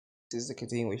This is a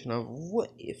continuation of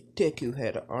what if Deku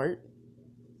had art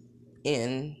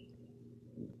in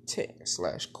tech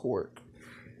slash quirk.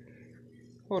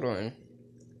 Hold on.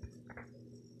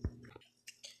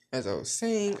 As I was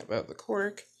saying about the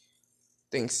quirk,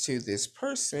 thanks to this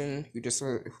person who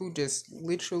just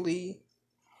literally,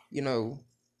 you know,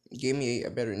 gave me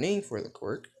a better name for the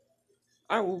quirk,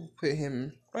 I will put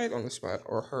him right on the spot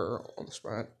or her on the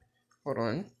spot. Hold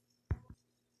on.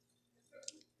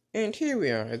 And here we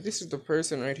are. This is the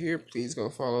person right here. Please go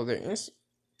follow their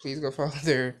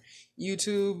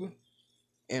YouTube,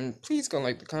 and please go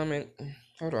like the comment.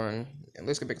 Hold on, and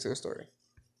let's get back to the story.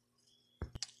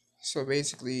 So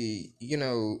basically,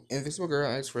 Invisible Girl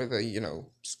asked for the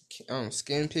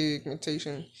skin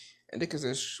pigmentation, and because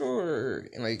it's sure,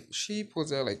 and like she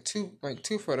pulls out like two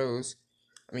photos,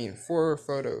 I mean 4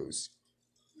 photos,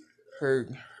 her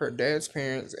her dad's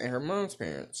parents and her mom's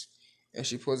parents, and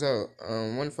she pulls out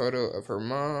one photo of her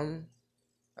mom.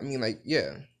 I mean, like,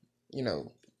 yeah, you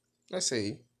know, let's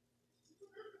say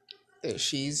that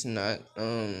she's not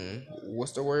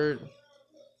what's the word,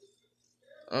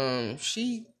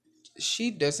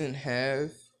 she doesn't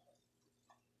have,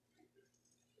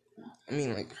 I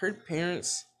mean, like, her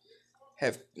parents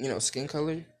have, skin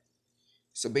color.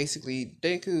 So basically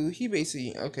Deku, he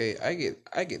basically, okay,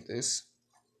 I get this.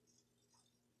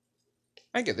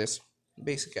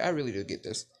 Basically, I really do get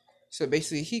this. So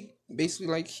basically, he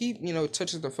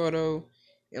touches the photo,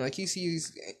 and like he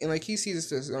sees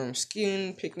this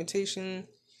skin pigmentation,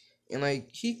 and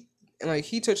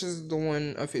he touches the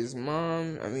one of his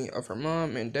mom. I mean, of her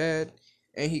mom and dad,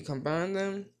 and he combined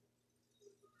them,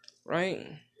 right?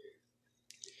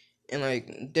 And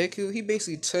like Deku, he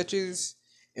basically touches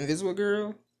Invisible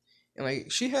Girl, and like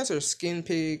she has her skin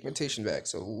pigmentation back.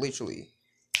 So literally,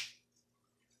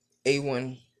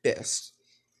 A1 best.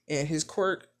 And his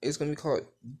quirk is gonna be called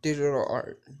digital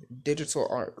art. Digital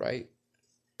art, right?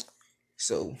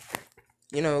 So,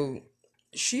 you know,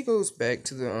 she goes back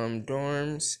to the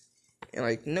dorms, and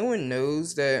like no one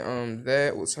knows that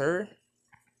that was her,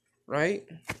 right?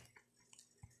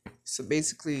 So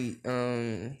basically,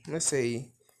 let's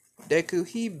say Deku,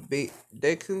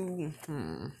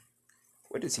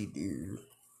 what does he do?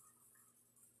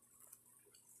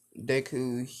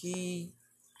 Deku, he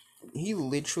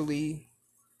literally,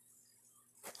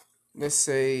 let's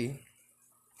say,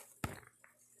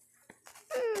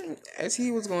 as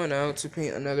he was going out to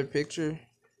paint another picture,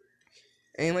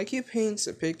 and like he paints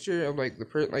a picture of like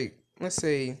like, let's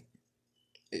say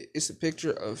it's a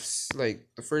picture of like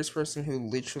the first person who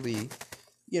literally,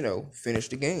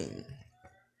 finished the game,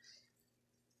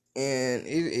 and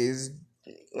it is,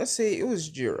 let's say it was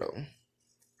Jiro.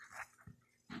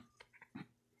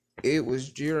 It was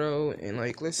Jiro, and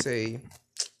like, let's say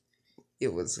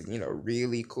it was,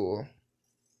 really cool,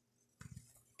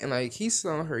 and like he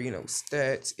saw her,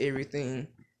 stats, everything,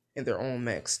 and they're all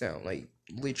maxed out, like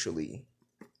literally.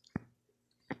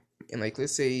 And like,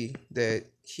 let's say that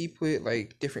he put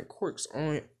like different quirks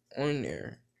on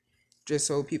there, just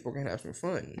so people can have some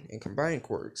fun and combine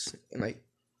quirks. And like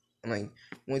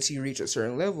once you reach a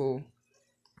certain level,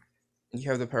 you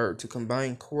have the power to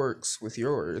combine quirks with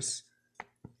yours,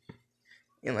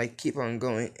 and like keep on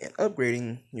going and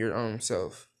upgrading your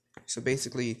self. So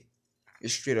basically,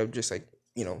 it's straight up just like,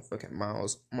 fucking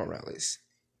Miles Morales.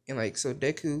 And like, so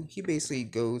Deku, he basically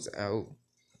goes out,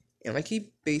 and like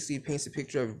he basically paints a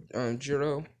picture of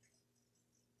Jiro.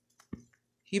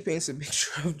 He paints a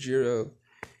picture of Jiro,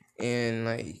 and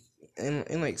like,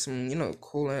 and like some,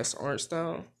 cool ass art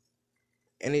style,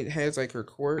 and it has like her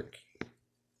quirk,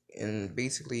 and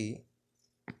basically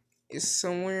it's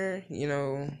somewhere,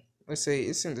 let's say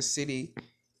it's in the city,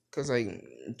 cause like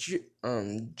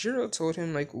Jiro told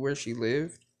him like where she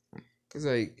lived, cause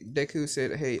like Deku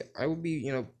said, hey, I will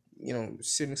be,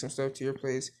 sending some stuff to your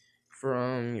place for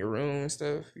your room and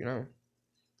stuff.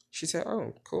 She said,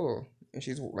 oh, cool, and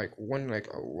she's like wondering like,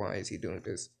 oh, why is he doing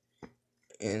this?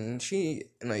 And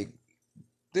like,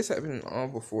 this happened all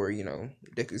before,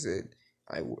 Deku said,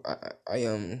 I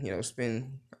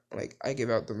spend, like, I give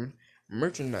out the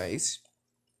merchandise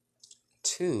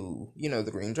to,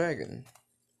 the Green Dragon.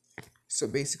 So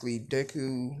basically,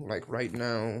 Deku, like, right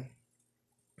now,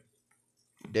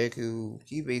 Deku,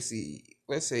 he basically,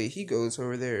 let's say he goes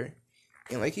over there,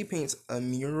 and like he paints a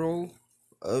mural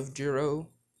of Jiro,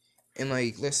 and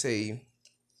like, let's say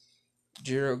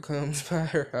Jiro comes by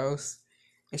her house,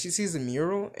 and she sees the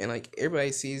mural, and like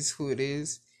everybody sees who it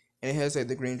is, and it has like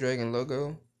the Green Dragon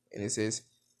logo, and it says,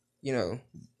 you know,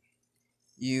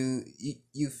 you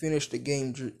finished the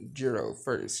game, Jiro,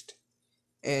 first,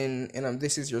 and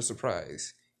this is your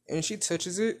surprise. And she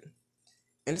touches it,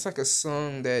 and it's like a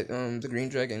song that the Green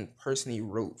Dragon personally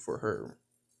wrote for her.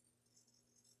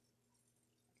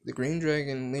 The Green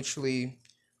Dragon literally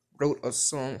wrote a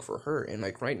song for her, and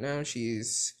like right now she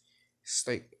is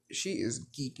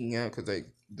geeking out because like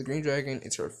the Green Dragon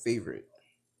is her favorite.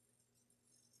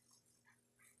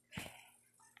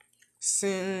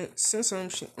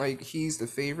 Since like he's the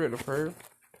favorite of her,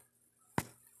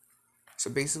 so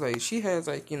basically like, she has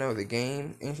like the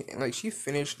game, and like she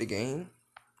finished the game.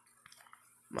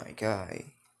 My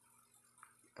guy,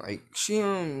 like she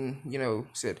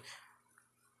said,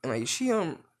 and like she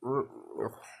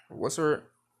what's her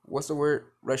what's the word,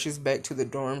 rushes back to the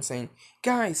dorm saying,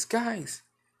 guys,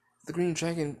 the Green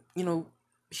Dragon,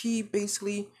 he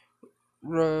basically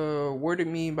rewarded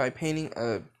me by painting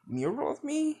a mural of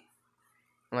me.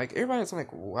 Like everybody's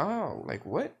like, wow, like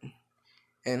what?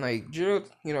 And like Gerald,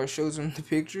 shows him the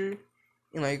picture,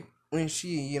 and like when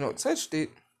she, touched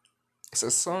it, it's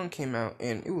a song came out,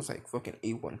 and it was like fucking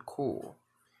A1 cool.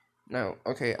 Now,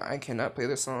 okay, I cannot play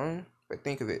the song, but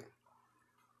think of it.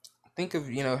 Think of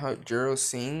how Gerald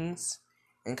sings,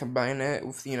 and combine that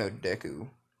with Deku.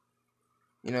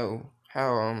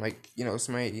 How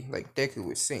somebody like Deku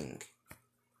would sing.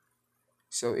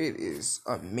 So it is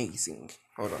amazing.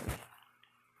 Hold on.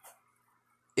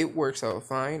 It works out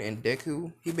fine, and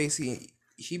Deku, he basically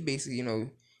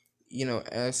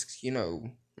asks,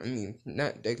 I mean,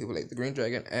 not Deku, but like the Green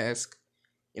Dragon asks,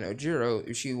 Jiro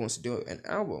if she wants to do an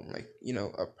album, like,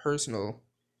 a personal,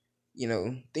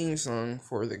 theme song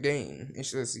for the game. And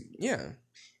she says, yeah.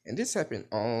 And this happened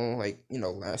all like,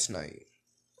 last night.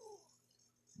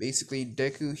 Basically,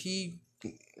 Deku,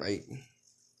 like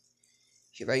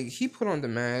he put on the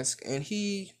mask, and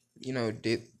he,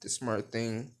 did the smart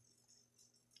thing,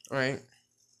 right?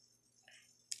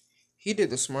 He did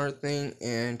the smart thing,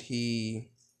 and he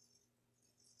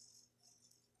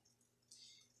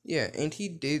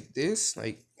did this,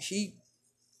 like he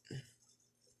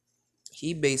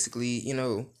basically,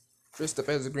 dressed up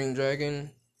as a Green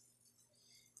Dragon,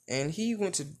 and he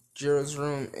went to Jiro's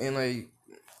room, and like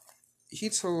he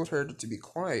told her to be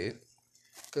quiet,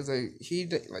 cause like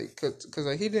cause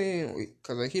like he didn't,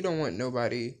 cause like he don't want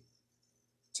nobody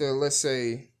to, let's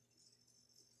say,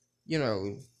 you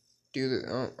know do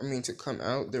the to come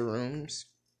out their rooms.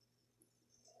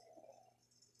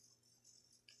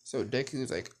 So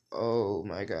Deku's like, oh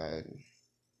my god.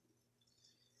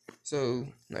 So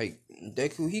like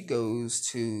Deku, he goes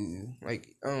to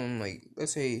like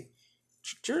let's say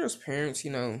Jiro's parents.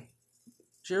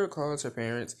 Jiro calls her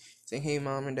parents saying, "Hey,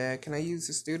 mom and dad, can I use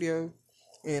the studio?"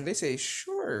 And they say,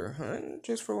 "Sure, hun.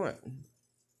 Just for what?"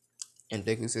 And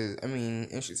Deku says,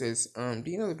 and she says, "Do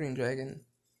you know the Green Dragon?"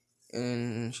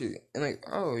 And like,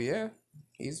 "Oh yeah,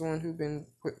 he's the one who been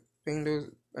painting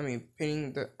those.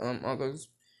 Painting the all those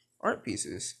art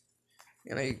pieces."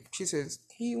 And like she says,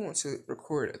 he wants to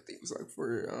record things like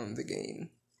for the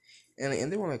game.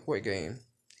 And they were like, "What game?"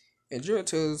 And Jiro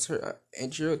tells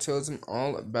him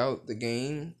all about the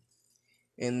game,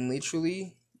 and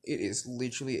literally, it is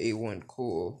literally A1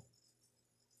 cool,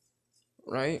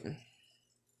 right?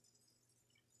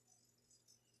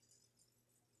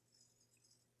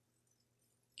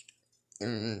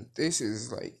 And this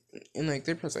is like, and like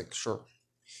their parents like, sure,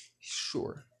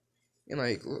 and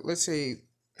like let's say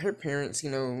her parents,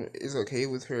 is okay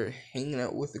with her hanging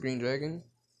out with the Green Dragon,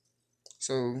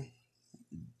 so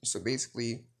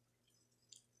basically,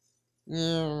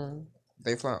 yeah,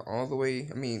 they fly all the way.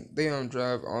 They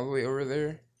drive all the way over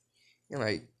there, and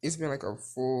like it's been like a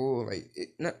full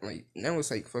not like now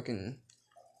it's like fucking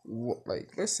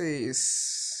like let's say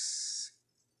it's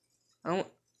I don't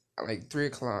like 3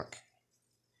 o'clock.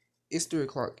 It's 3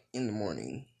 o'clock in the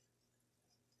morning,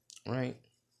 right?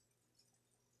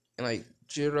 And like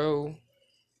Jiro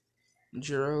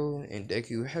and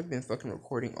Deku have been fucking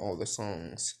recording all the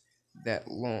songs that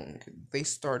long. They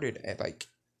started at like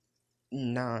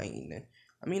 9.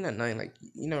 Not 9, like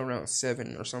around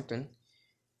 7 or something.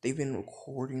 They've been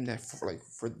recording that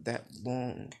for that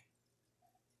long.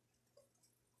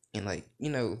 And like,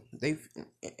 they've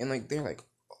and like they're like,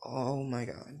 oh my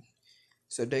god.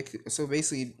 So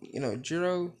basically,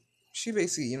 Jiro, she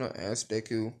basically, asked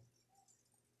Deku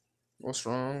what's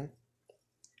wrong.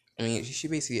 She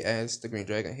basically asked the Green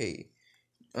Dragon, "Hey,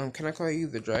 can I call you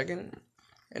the Dragon?"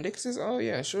 And Deku says, "Oh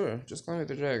yeah, sure, just call me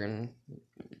the Dragon.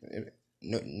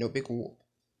 No big whoop."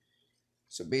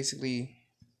 So basically,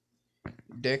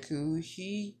 Deku,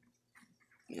 he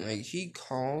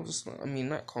calls.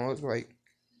 Not calls, but like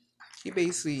he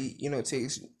basically,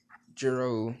 takes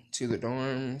Jiro to the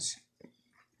dorms,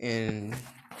 and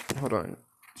hold on,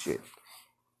 shit.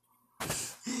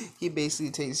 He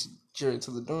basically takes Jiro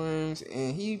to the dorms,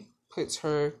 and he puts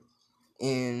her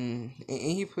and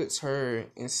he puts her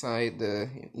inside the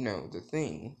the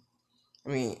thing. I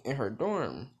mean, in her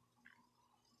dorm.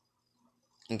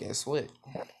 And guess what?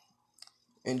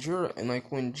 And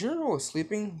like when Jiro was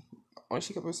sleeping, all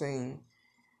she kept on saying,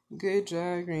 "Good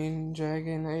job, Green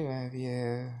Dragon, I love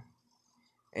you."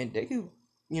 And Deku,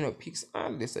 peeks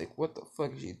out of this like, what the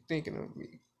fuck is she thinking of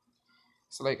me?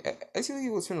 So like, as he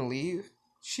was trying to leave,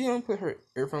 she don't put her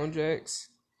earphone jacks.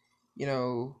 I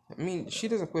mean, she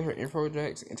doesn't put her earphone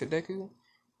jacks into Deku.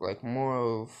 Like more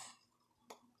of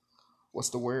what's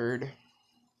the word?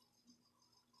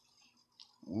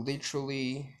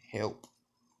 Literally help.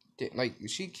 Like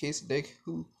she kissed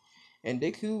Deku, and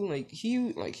Deku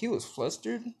he was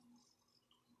flustered,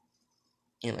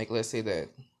 and like let's say that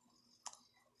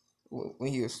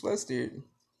when he was flustered,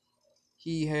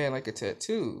 he had like a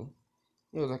tattoo.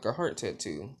 It was like a heart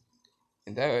tattoo,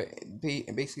 and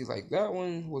basically like that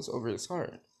one was over his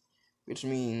heart, which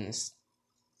means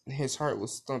his heart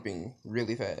was thumping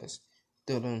really fast.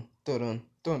 Dun dun dun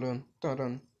dun dun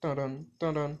dun dun dun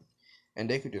dun dun, and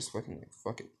they could just fucking like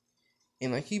fuck it.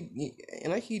 And like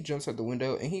he jumps out the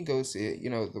window and he goes to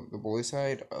the boys'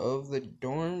 side of the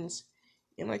dorms,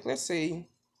 and like let's say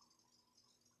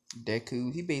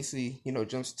Deku he basically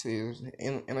jumps to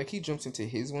and like he jumps into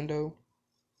his window,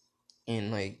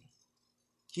 and like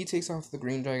he takes off the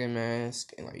Green Dragon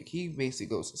mask and like he basically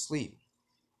goes to sleep.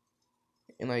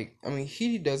 And like I mean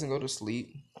he doesn't go to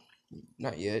sleep,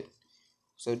 not yet.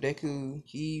 So Deku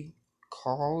he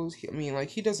calls. I mean like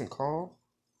he doesn't call.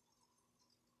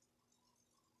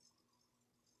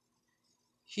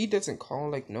 He doesn't call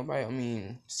like nobody. I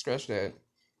mean scratch that.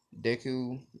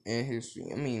 Deku and his.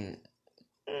 I mean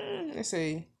let's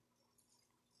say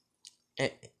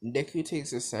Deku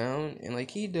takes a sound and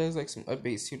like he does like some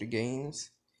updates to the games.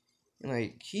 And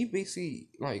like he basically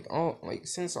like all like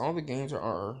since all the games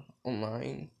are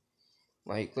online,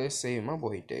 like let's say my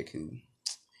boy Deku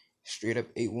straight up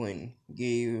A1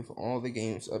 gave all the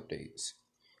games updates.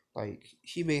 Like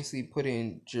he basically put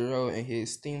in Jiro and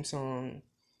his theme song,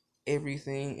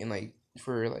 everything, and like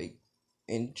for like,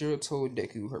 and Jiro told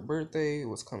Deku her birthday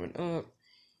was coming up,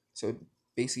 so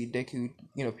basically Deku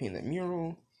painted that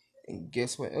mural, and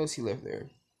guess what else he left there?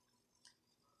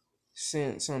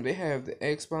 Since they have the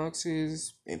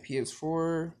Xboxes and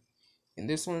PS4 in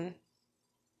this one,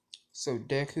 so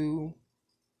Deku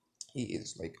he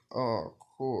is like, oh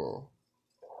cool.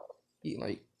 He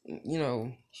like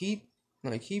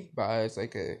he buys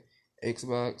like a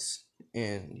Xbox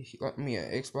and he got me an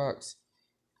Xbox,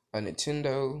 a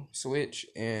Nintendo Switch,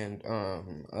 and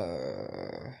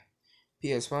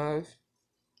PS5,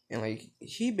 and like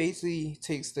he basically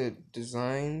takes the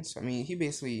designs. I mean he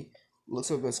basically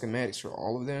looks up the schematics for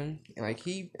all of them, and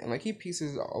he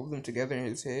pieces all of them together in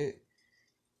his head,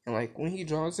 and like when he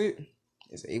draws it,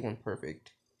 it's A1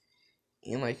 perfect.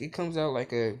 And like it comes out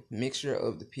like a mixture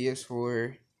of the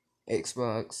PS4,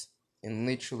 Xbox, and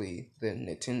literally the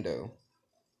Nintendo.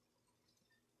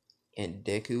 And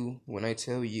Deku, when I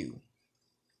tell you,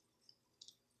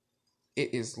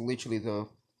 it is literally the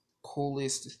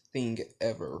coolest thing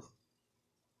ever.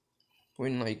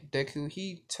 When like Deku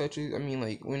he touches, I mean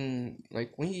like when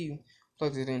he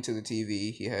plugs it into the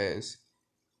TV, he has,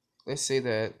 let's say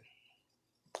that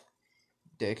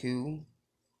Deku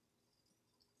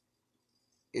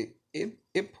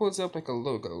it pulls up like a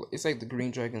logo. It's like the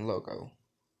Green Dragon logo.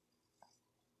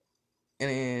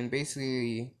 And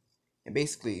basically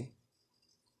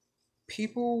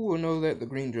people will know that the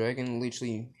Green Dragon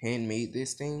literally handmade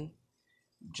this thing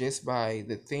just by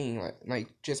the thing, like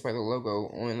just by the logo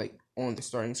on on the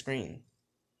starting screen.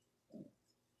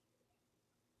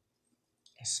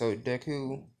 So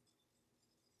Deku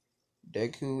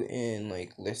and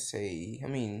like let's say, I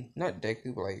mean not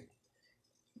Deku but like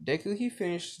Deku he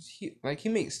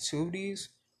makes two of these,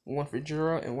 one for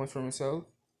Jira and one for himself.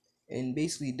 And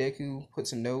basically Deku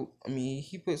puts a note. I mean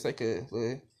he puts like a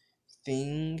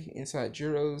thing inside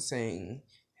Jiro saying,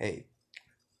 "Hey,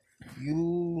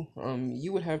 you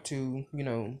would have to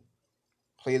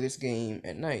play this game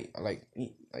at night, like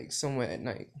somewhere at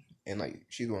night." And like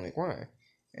she's going like, "Why?"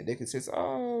 And Deku says,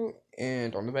 "Oh,"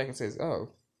 and on the back it says, "Oh,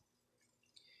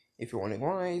 if you're wondering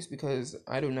why, it's because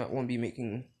I do not want to be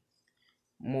making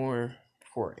more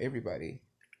for everybody.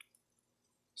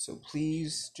 So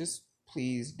please, just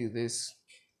please do this."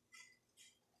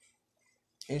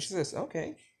 And she says,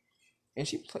 "Okay." And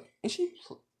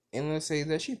and let's say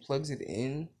that she plugs it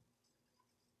in.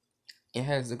 It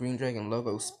has the Green Dragon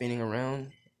logo spinning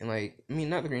around, and like I mean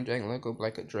not the Green Dragon logo, but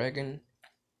like a dragon,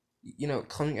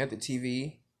 coming at the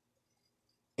TV,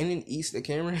 and it eats the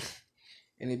camera.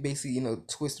 and it basically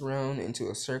twists around into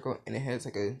a circle, and it has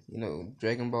like a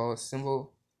Dragon Ball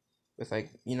symbol with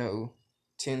like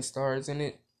 10 stars in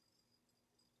it.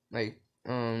 Like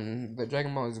the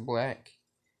Dragon Ball is black,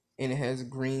 and it has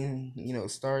green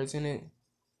stars in it.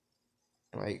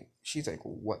 And, like, she's like,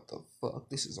 what the fuck,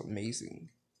 this is amazing.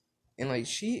 And like,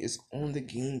 she is on the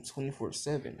game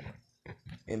 24/7.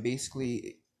 And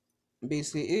basically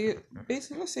let's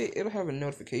say it'll have a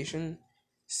notification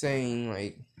saying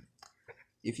like,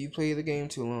 if you play the game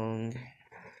too long,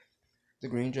 the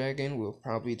green dragon will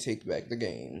probably take back the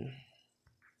game.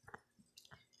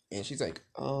 And she's like,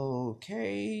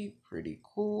 okay, pretty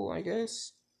cool, I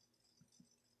guess.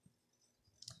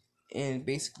 And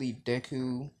basically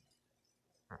Deku,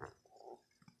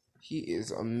 he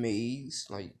is amazed.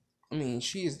 Like,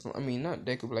 not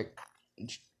Deku, but like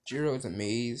Jiro is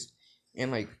amazed.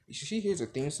 And like, she hears a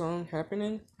theme song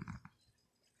happening,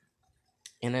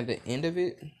 and at the end of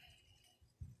it,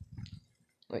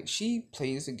 like, she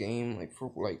plays the game like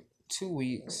for like 2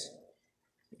 weeks,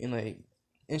 and like,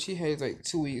 and she has like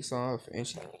 2 weeks off, and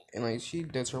she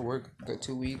does her work the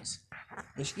 2 weeks,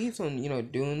 and she keeps on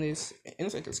doing this, and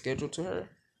it's like a schedule to her.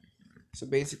 So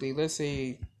basically, let's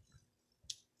say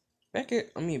back to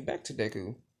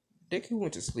Deku. Deku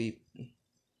went to sleep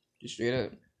just straight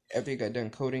up after he got done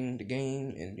coding the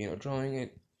game and drawing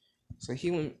it. So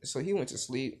he went to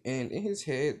sleep, and in his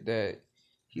head that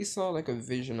he saw like a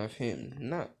vision of him,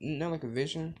 not like a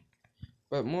vision,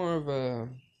 but more of a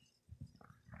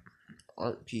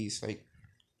art piece. Like,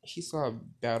 he saw a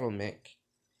battle mech,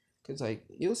 cause like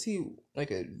you'll see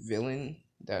like a villain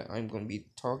that I'm gonna be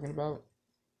talking about,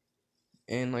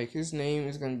 and like his name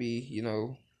is gonna be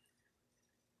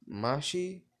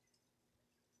Mashi.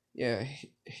 Yeah,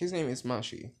 his name is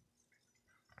Mashi.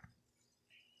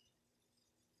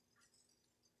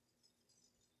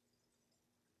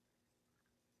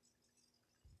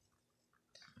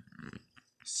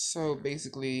 So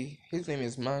basically, his name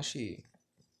is Mashi,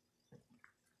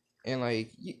 and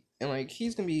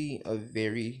he's gonna be a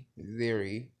very,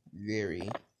 very, very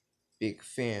big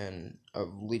fan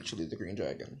of literally the Green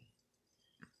Dragon.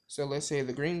 So let's say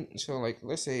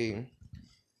let's say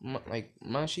like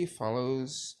Mashi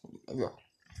follows. Well,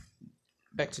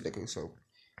 back to Deku. So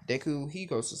Deku, he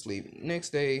goes to sleep.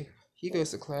 Next day he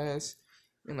goes to class,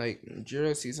 and like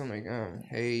Jiro sees him like,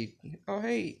 hey, oh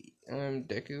hey,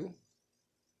 Deku,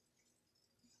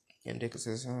 and Deku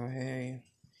says, oh hey,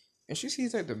 and she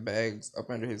sees like the bags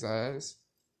up under his eyes,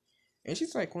 and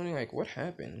she's like wondering like what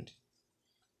happened.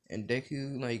 And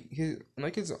Deku,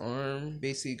 his arm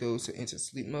basically goes into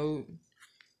sleep mode,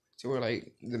 to where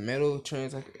like the metal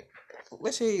turns like,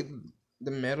 let's say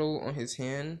the metal on his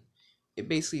hand, it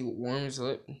basically warms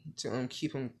up to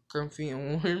keep him comfy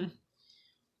and warm,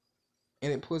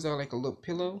 and it pulls out like a little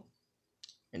pillow,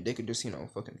 and Deku just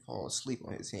fucking fall asleep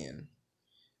on his hand.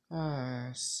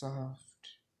 Soft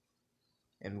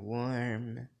and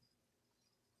warm.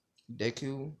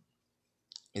 Deku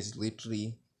is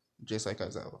literally just like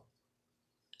Aizawa.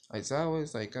 Aizawa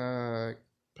is like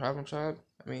problem child.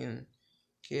 I mean,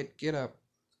 kid, get up.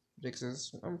 Deku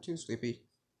says, I'm too sleepy.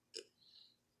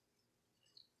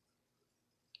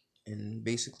 And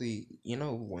basically,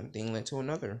 one thing led to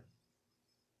another.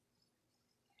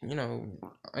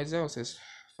 Aizawa says,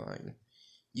 fine,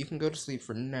 you can go to sleep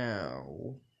for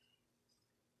now.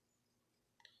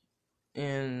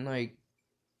 And like,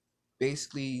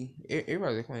 basically,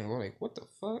 everybody's like, well, like, what the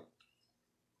fuck?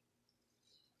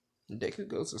 Deku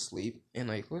goes to sleep, and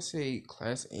like, let's say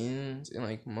class ends, and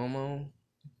like Momo,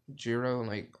 Jiro, and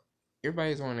like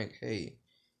everybody's on like, hey,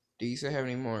 do you still have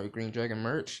any more Green Dragon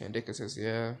merch? And Deku says,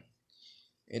 yeah.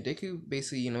 And Deku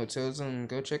basically, tells them,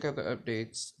 go check out the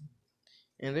updates.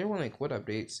 And they're like, what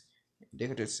updates?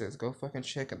 Deku just says, go fucking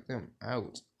check them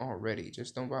out already.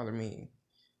 Just don't bother me.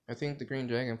 I think the Green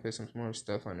Dragon put some more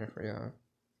stuff on there for y'all.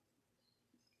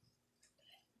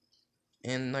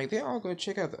 And like, they all go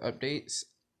check out the updates,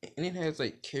 and it has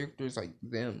like characters like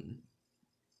them.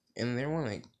 And they're one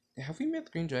like, have we met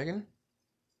the Green Dragon?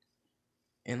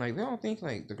 And like, they all think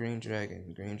like the Green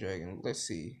Dragon. Let's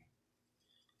see.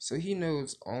 So he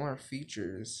knows all our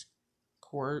features,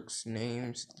 quirks,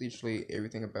 names, literally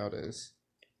everything about us.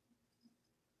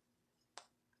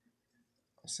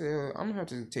 So I'm gonna have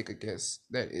to take a guess.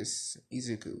 That is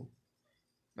Izuku.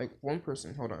 Like, one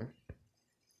person, hold on.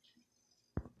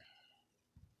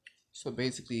 So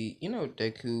basically,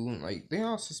 Deku, like, they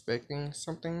all suspecting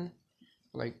something.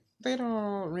 Like, they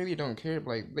don't care, but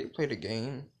like, they play the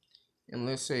game. And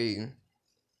let's say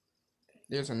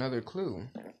there's another clue.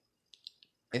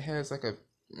 It has like a,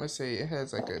 let's say it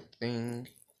has like a thing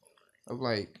of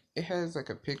like, it has like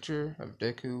a picture of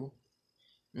Deku,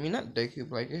 I mean, not deku,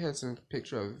 but like it has a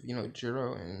picture of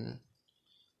Jiro, and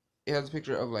it has a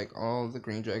picture of like all the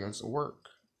green dragons work,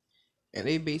 and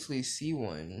they basically see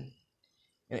one,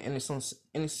 and it's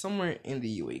somewhere in the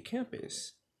UA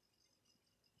campus.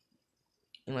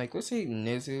 And like let's say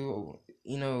Nezu,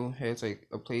 has like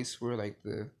a place where like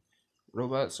the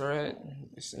robots are at,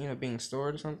 being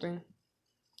stored or something.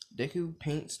 Deku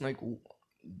paints like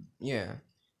yeah,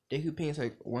 Deku paints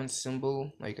like one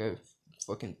symbol, like a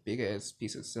fucking big ass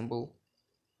piece of symbol.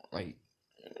 Like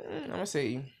I'm gonna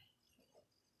say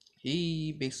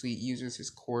he basically uses his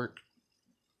quirk,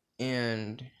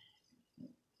 and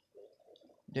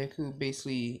Deku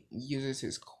basically uses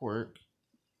his quirk,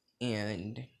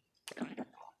 and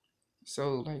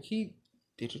so like he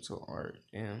digital art,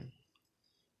 and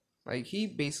like he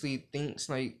basically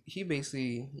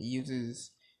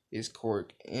uses his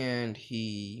quirk, and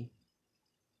he's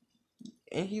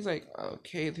like,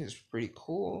 okay, this is pretty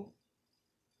cool.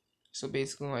 So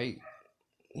basically, like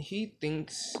he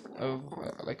thinks of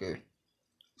like a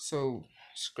so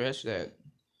scratch that,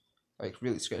 like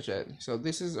really scratch that. So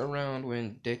this is around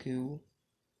when Deku,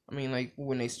 I mean, like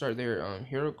when they start their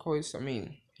hero course. I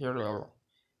mean, hero.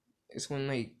 It's when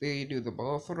they do the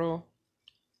ball throw.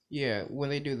 Yeah, when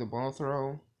they do the ball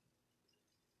throw,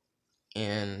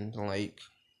 and like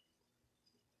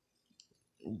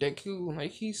Deku,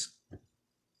 like he's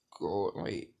go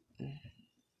like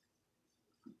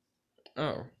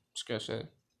oh scratch that.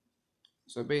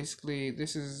 So basically,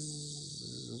 this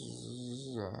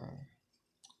is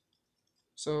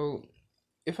so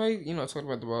if I talk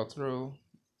about the ball throw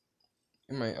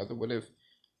in my other what if,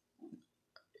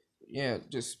 yeah,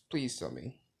 just please tell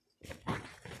me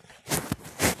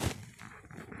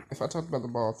if I talked about the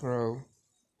ball throw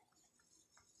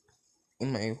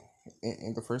in my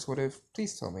in the first what if,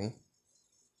 please tell me.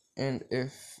 And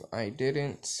if I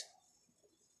didn't,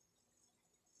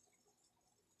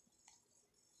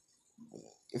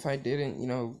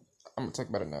 I'm gonna talk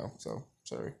about it now. So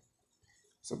sorry.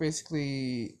 So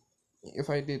basically, if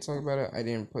I did talk about it, I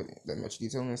didn't put that much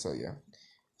detail in it. So yeah.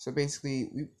 So basically,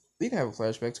 we can have a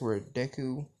flashback to where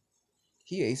Deku,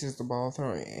 he aces the ball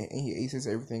throw, and he aces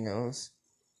everything else.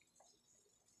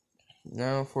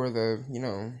 Now for the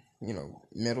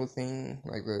metal thing,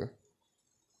 like the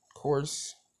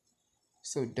course.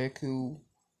 So Deku,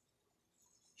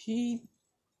 he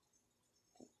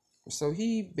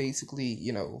he basically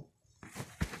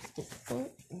the fuck,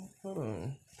 hold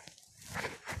on.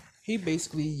 He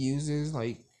basically uses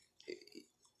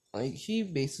he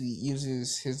basically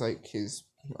uses his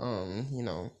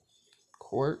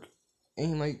quirk,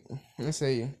 and like let's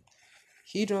say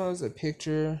he draws a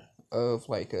picture of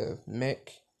like a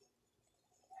mech.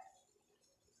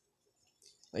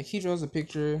 Like he draws a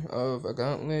picture of a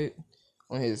gauntlet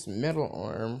on his metal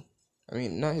arm. I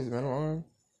mean, not his metal arm.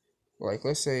 Like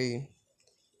let's say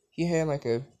he had like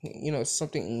a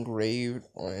something engraved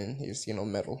on his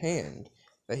metal hand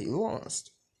that he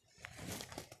lost,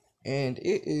 and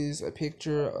it is a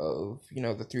picture of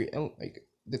the three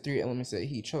elements that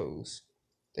he chose,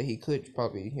 that he could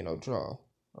probably draw,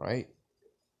 right?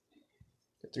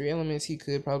 The three elements he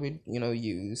could probably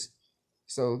use.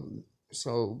 So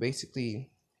basically,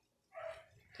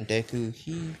 Deku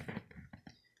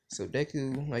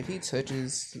Deku, like he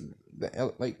touches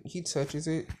he touches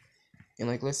it, and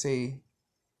like let's say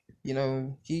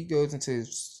he goes into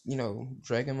his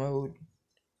dragon mode,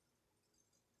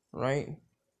 right?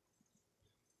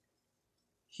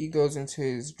 He goes into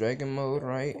his dragon mode,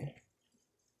 right?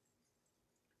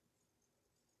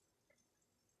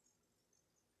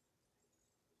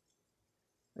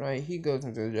 Right, he goes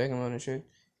into the dragon mode and shit,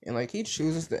 and like he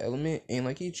chooses the element, and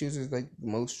like he chooses like the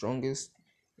most strongest,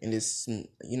 and it's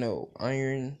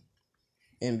iron,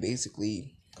 and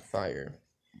basically fire.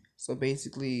 So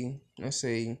basically, let's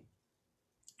say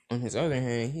on his other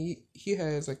hand, he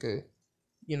has like a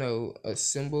a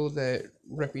symbol that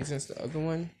represents the other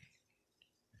one,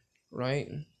 right?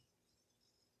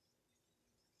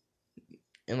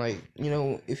 And like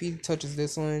if he touches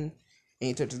this one and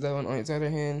he touches that one on his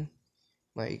other hand,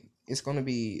 like it's gonna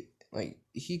be like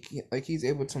he's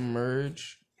able to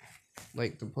merge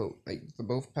like the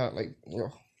both power, like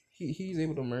he's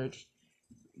able to merge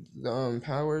the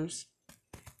powers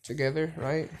together,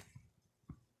 right?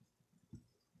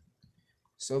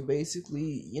 So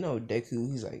basically,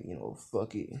 Deku, he's like,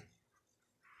 fuck it.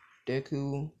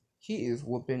 Deku, he is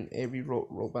whooping every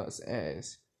robot's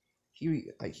ass.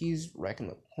 He's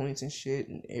racking up points and shit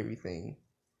and everything.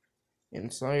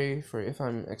 And sorry for if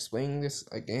I'm explaining this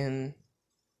again.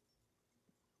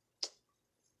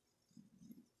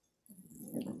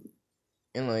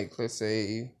 And like let's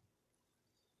say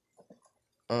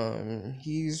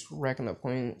He's racking up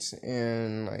points,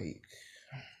 and like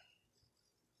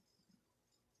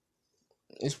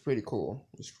it's pretty cool.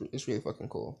 It's really fucking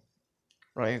cool,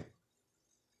 right?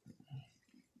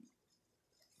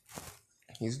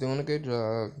 He's doing a good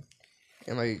job,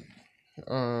 and like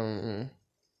hold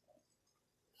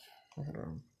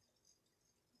on.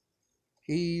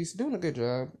 He's doing a good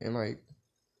job, and like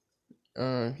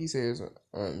he says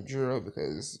Juro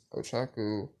because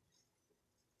Ochaku,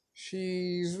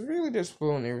 she's really just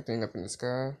blowing everything up in the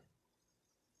sky.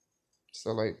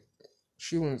 So like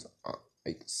she wins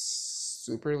like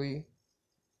superly.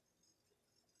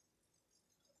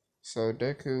 So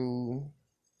Deku,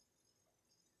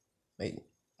 like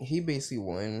he basically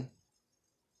won.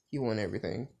 He won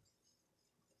everything.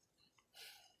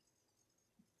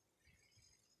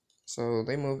 So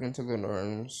they moved into the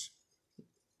norms,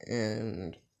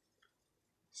 and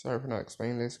sorry for not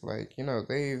explaining this, but like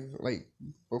they've like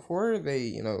before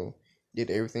they did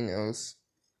everything else.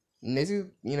 Nezu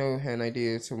had an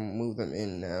idea to move them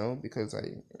in now because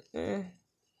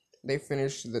they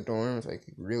finished the dorms like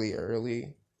really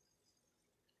early,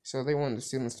 so they wanted the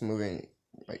students to move in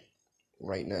like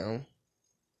right now.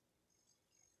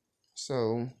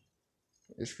 So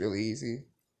it's really easy.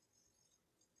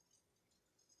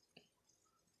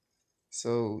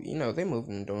 So they moved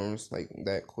in dorms like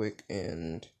that quick,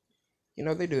 and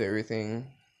they do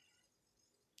everything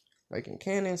like in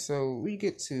canon. So we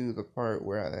get to the part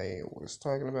where I was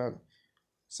talking about.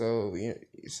 So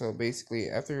so basically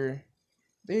after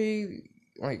they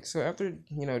after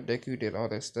Deku did all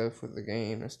that stuff with the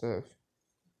game and stuff,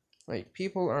 like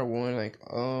people are wondering like,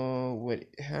 oh, what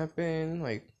happened?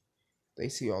 Like they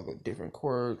see all the different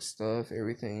quirks, stuff,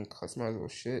 everything,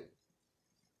 customizable shit.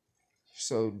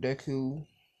 So Deku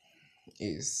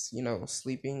is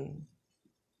sleeping,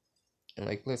 and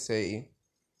like let's say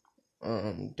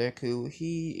Deku,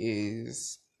 he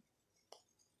is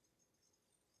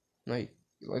like,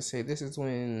 let's say this is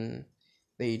when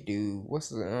they do, what's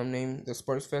the name, the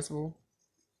sports festival,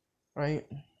 right?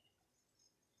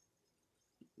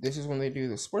 This is when they do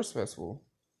the sports festival,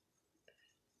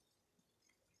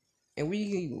 and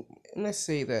let's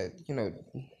say that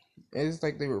it's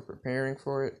like they were preparing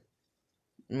for it.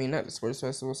 I mean, not the sports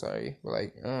festival, sorry, but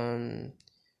like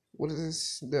what is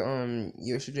this, the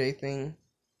USJ thing,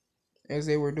 as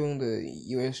they were doing the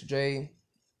USJ,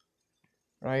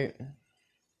 right?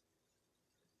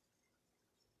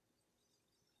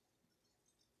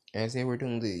 As they were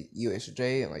doing the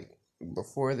USJ, like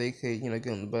before they could get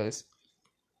on the bus,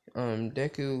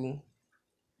 Deku,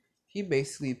 he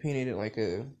basically painted it like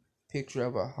a picture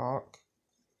of a hawk,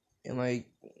 and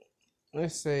like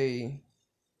let's say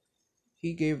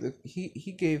he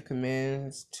gave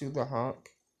commands to the hawk,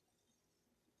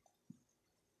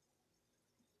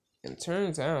 and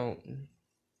turns out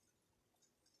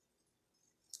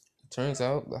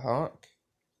the hawk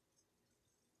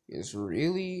is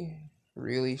really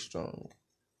really strong.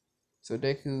 So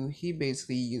Deku, he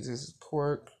basically uses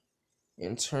quirk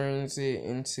and turns it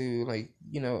into like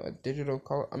a digital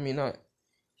color. I mean, not,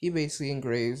 he basically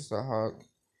engraves the hawk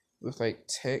with like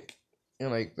tech, and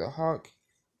like the hawk,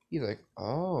 he's like,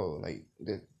 oh, like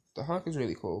the hawk is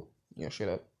really cool. Shut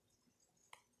up.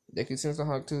 Deku sends the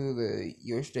hawk to the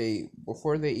USJ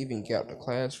before they even get out the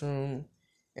classroom,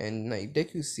 and like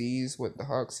Deku sees what the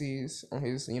hawk sees on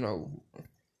his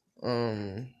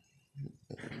um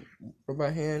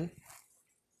robot hand,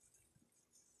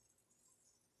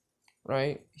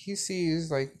 right? He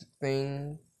sees like the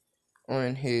thing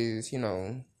on his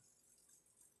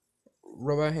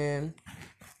robot hand,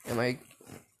 and like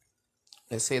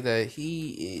let's say that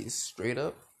he is straight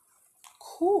up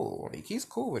cool, like he's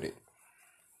cool with it,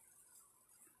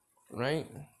 right?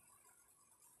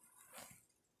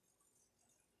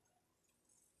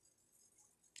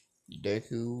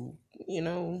 Deku,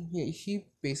 he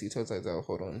basically tells us, oh,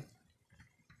 hold on.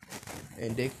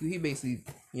 And Deku, he basically,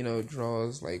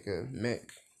 draws like a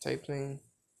mech type thing,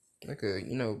 like a,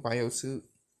 bio suit.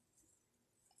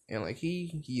 And like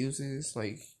he uses,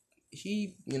 like,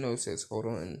 he, says, hold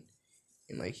on.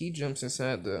 And like he jumps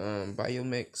inside the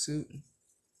biomech suit.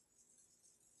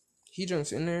 He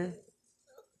jumps in there,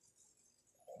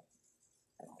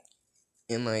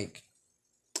 and like,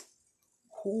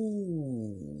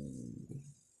 ooh,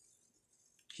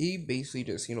 he basically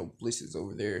just, blitzes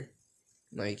over there.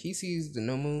 Like he sees the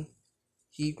Nomu,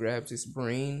 he grabs his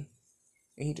brain,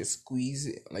 and he just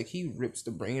squeezes it, like he rips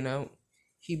the brain out.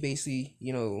 He basically,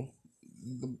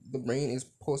 the brain is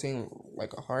pulsing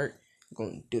like a heart,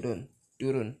 going doo-dun,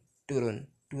 doo-dun, doo-dun,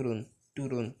 doo-dun,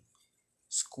 doo-dun,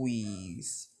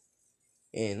 squeeze.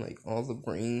 And like all the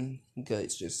brain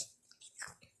guts just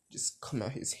just come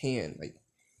out his hand. Like,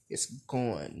 it's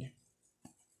gone.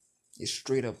 It's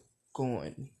straight up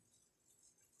gone.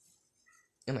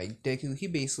 And like Deku, he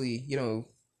basically,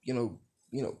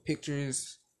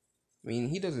 pictures. I mean,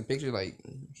 he doesn't picture like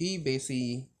he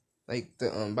basically like the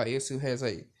Byasu has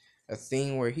like a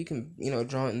thing where he can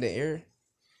draw it in the air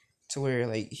to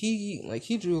where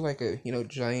he drew like a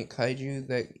giant kaiju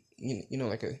that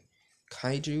like a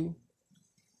kaiju.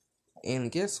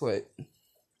 And guess what,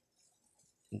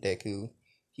 Deku,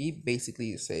 he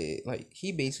basically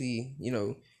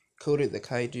coated the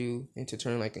kaiju into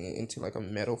turn into like a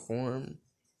metal form,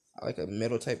 like a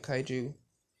metal type kaiju,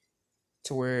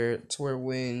 to where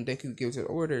when Deku gives it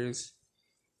orders,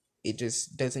 it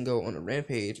just doesn't go on a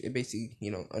rampage. It basically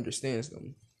understands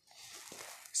them.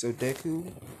 So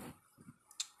Deku,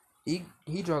 he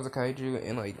draws a kaiju,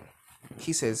 and like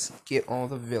he says, get all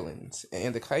the villains,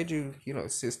 and the kaiju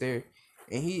sits there,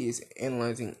 and he is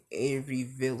analyzing every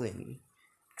villain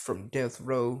from Death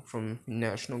Row, from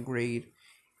National Grade,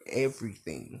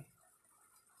 everything.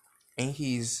 And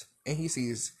he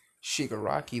sees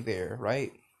Shigaraki there,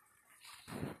 right?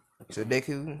 So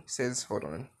Deku says, hold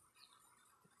on.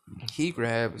 He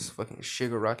grabs fucking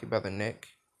Shigaraki by the neck,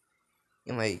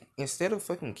 and like instead of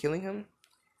fucking killing him,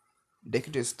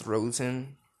 Deku just throws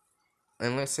him.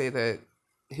 And let's say that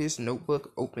his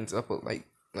notebook opens up, like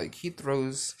he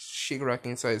throws Shigaraki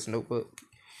inside his notebook,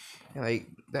 and like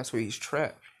that's where he's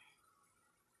trapped.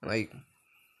 Like,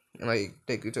 and like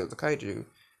Deku tells the kaiju,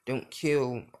 don't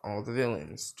kill all the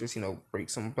villains, just break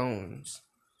some bones.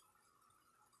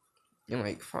 And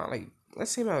like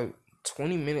let's say about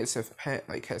 20 minutes has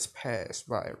passed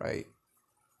by, right?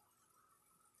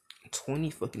 20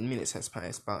 fucking minutes has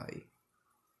passed by.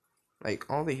 Like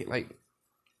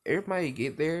everybody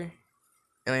get there,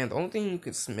 and like the only thing you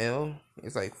could smell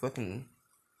is like fucking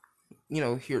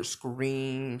hear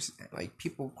screams, like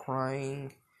people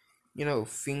crying,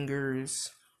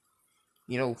 fingers,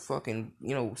 fucking,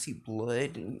 see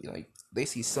blood, and like they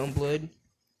see some blood,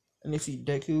 and they see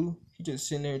Deku, he just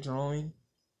sitting there drawing,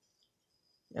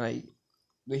 and like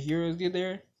the heroes get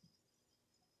there,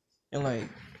 and like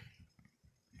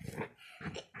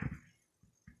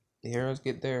the heroes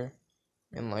get there,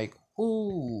 and like,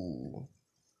 ooh,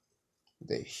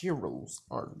 the heroes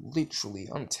are literally,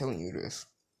 I'm telling you this.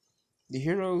 The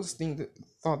heroes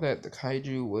thought that the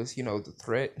kaiju was, the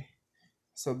threat.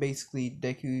 So basically,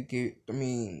 Deku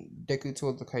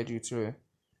told the kaiju to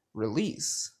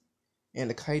release, and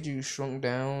the kaiju shrunk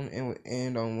down and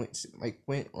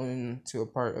went on to a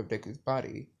part of Deku's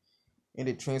body, and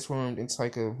it transformed into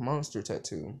like a monster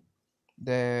tattoo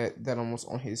that almost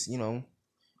on his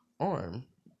arm,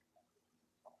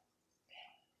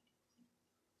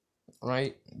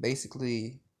 right?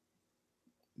 Basically,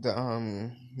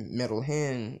 the metal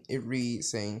hand, it reads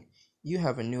saying, "You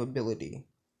have a new ability."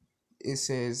 It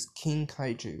says King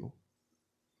Kaiju,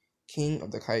 King of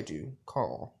the Kaiju,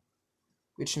 call,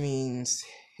 which means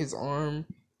his arm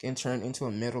can turn into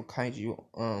a metal kaiju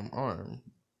arm.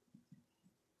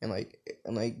 And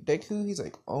like Deku, he's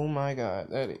like, oh my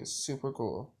god, that is super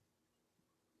cool.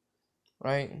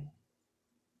 Right?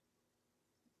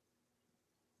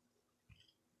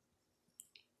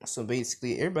 So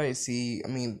basically all my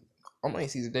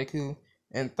sees Deku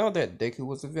and thought that Deku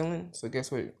was a villain. So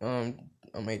guess what All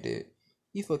did?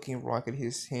 He fucking rocketed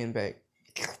his hand back,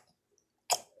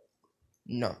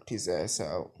 knocked his ass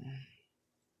out.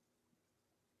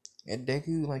 And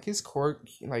Deku, like his quirk,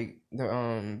 like the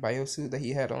biosuit that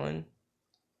he had on,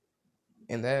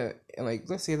 and like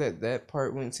let's say that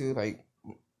part went to like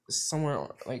somewhere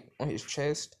like on his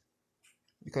chest,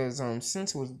 because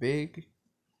since it was big,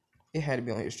 it had to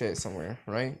be on his chest somewhere,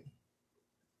 right?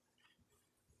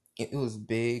 It was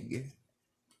big,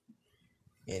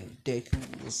 and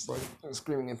Deku was like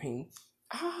screaming in pain.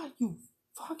 Ah, you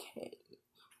fuckhead!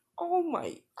 Oh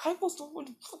my! I was the one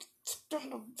who fucking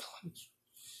turned the villain.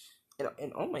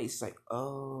 And All Might's like,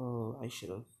 oh, I should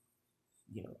have,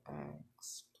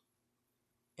 asked.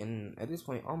 And at this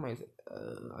point, All Might,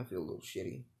 I feel a little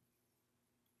shitty.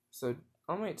 So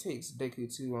All Might takes Deku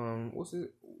to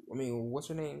what's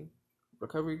her name?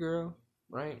 Recovery Girl,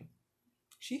 right?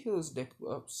 She heals Deku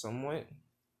up somewhat,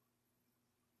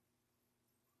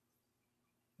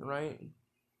 right?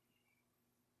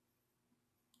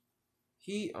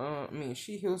 She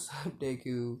heals up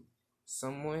Deku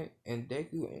somewhat, and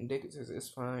Deku says it's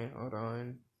fine. Hold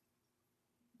on.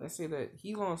 Let's say that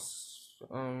he lost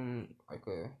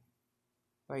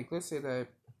let's say that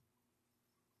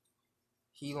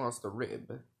he lost a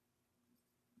rib.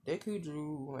 Deku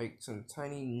drew like some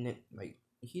tiny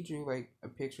he drew like a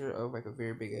picture of like a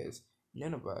very big ass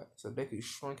nanobot. So Deku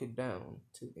shrunk it down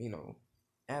to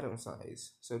atom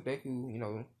size. So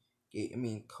Deku,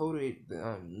 coded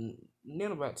the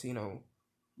nanobot to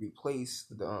replace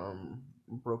the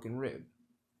broken rib,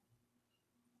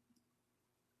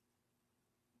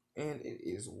 and it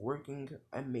is working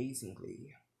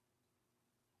amazingly.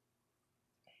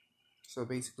 So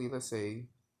basically, let's say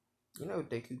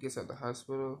Deku gets out the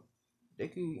hospital.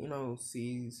 Deku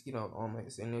sees All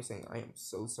Might and they're saying, "I am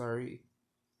so sorry,"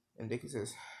 and Deku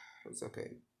says, "It's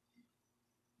okay."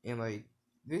 And like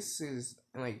this is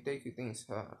and like Deku thinks,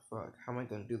 fuck, how am I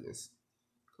gonna do this?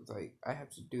 Cause like I have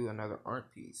to do another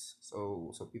art piece,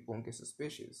 so people won't get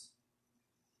suspicious.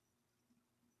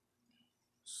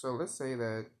 So let's say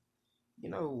that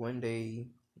one day,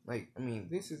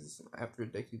 this is after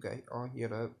Deku got all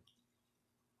healed up.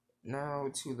 Now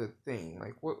to the thing,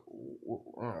 like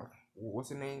what's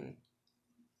the name?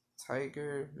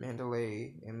 Tiger,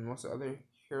 Mandalay, and what's the other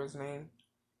hero's name?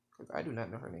 Cause I do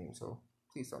not know her name, so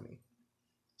please tell me.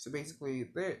 So basically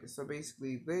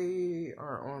they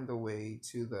are on the way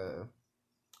to the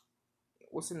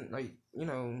what's in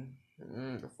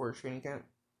the forest training camp.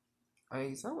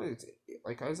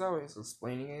 Aizawa is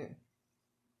explaining it,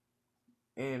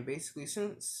 and basically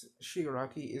since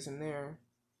Shigaraki isn't there,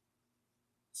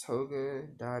 Toga,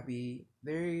 Dabi,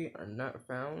 they are not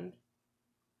found.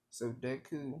 So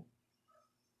Deku,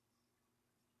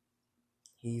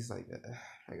 he's like,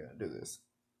 I gotta do this.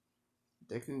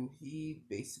 Deku, he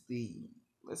basically,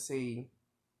 let's say,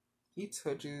 he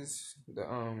touches the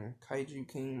Kaiju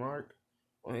King mark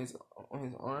on his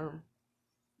arm.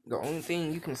 The only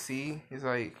thing you can see is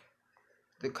like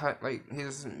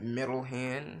his metal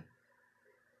hand.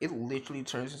 It literally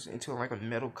turns into like a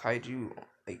metal kaiju,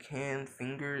 like hand,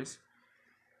 fingers,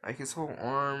 like his whole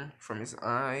arm from his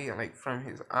eye, like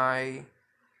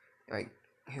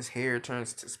his hair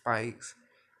turns to spikes,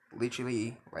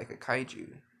 literally like a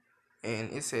kaiju.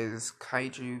 And it says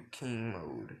Kaiju King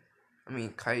mode.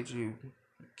 Kaiju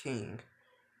King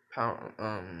power.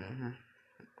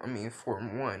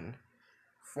 Form one.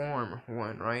 Form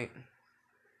one, right?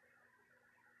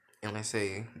 And let's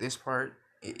say this part,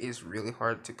 it is really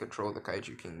hard to control the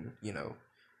Kaiju King,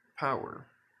 power.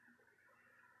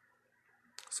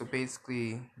 So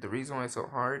basically, the reason why it's so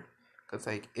hard, because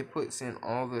like it puts in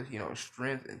all the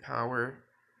strength and power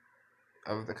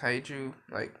of the kaiju,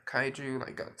 like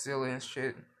Godzilla and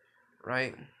shit,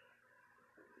 right?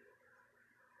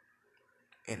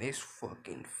 And it's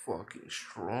fucking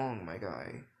strong, my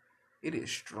guy. It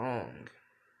is strong,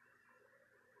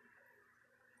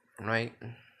 right?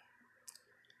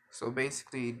 So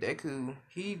basically, Deku,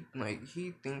 he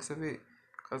thinks of it,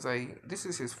 cause like this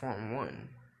is his form one.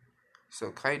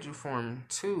 So Kaiju form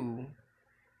two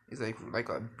is like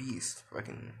a beast.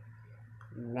 Fucking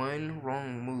one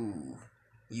wrong move,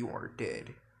 you are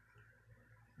dead.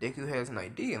 Deku has an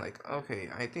idea, like, okay,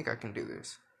 I think I can do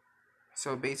this.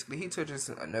 So basically, he touches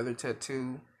another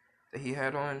tattoo that he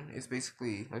had on. It's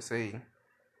basically, let's say,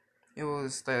 it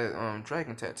was that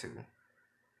dragon tattoo.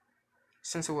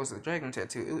 Since it was a dragon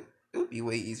tattoo, it would be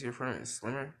way easier for him and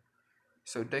slimmer.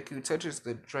 So Deku touches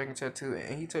the dragon tattoo,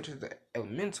 and he touches the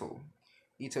elemental.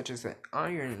 He touches the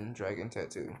iron dragon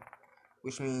tattoo,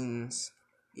 which means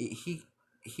he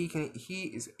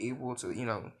is able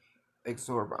to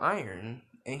absorb iron,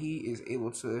 and he is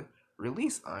able to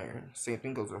release iron. Same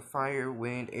thing goes with fire,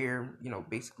 wind, air.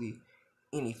 Basically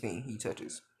anything he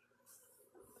touches.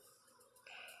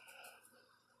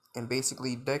 And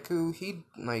basically Deku, he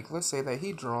let's say that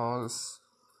he draws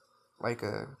like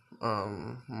a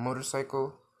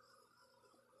motorcycle,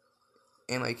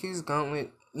 and like his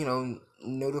gauntlet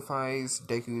notifies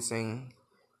Deku saying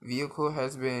vehicle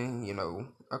has been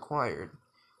acquired,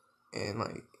 and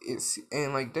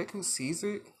like Deku sees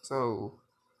it, so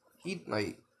he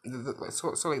like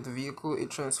the vehicle, it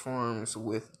transforms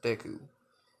with Deku.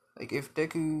 Like if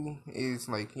Deku is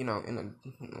in a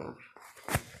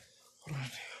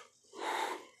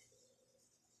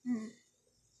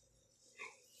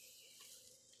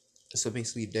so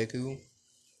basically Deku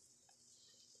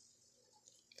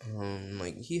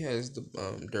he has the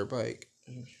dirt bike,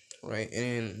 right?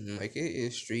 And like it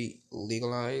is street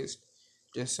legalized,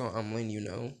 just so I'm letting you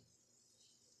know,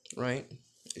 right?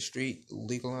 It's street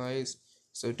legalized.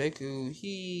 So Deku,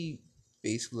 he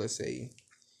basically, let's say,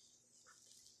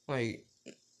 like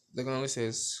the gauntlet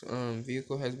says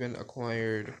vehicle has been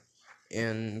acquired,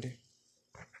 and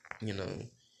you know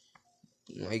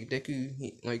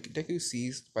Deku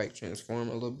sees the bike transform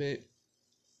a little bit,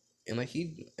 and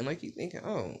he thinking,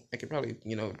 oh, I could probably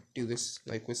do this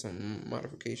like with some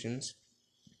modifications.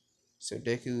 So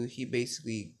Deku,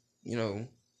 you know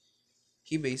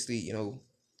he basically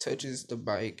touches the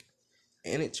bike,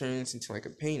 and it turns into like a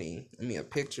painting. I mean, a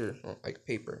picture on like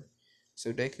paper.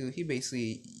 So Deku, he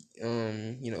basically,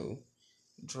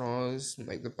 draws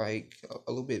like the bike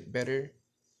a little bit better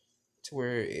to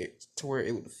where it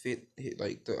would fit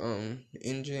like the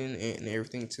engine and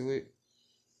everything to it.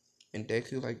 And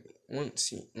Deku, like,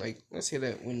 like, let's say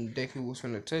that when Deku was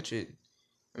trying to touch it,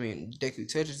 I mean, Deku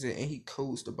touches it and he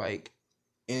codes the bike,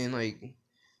 and like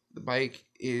the bike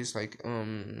is like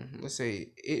let's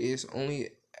say it is only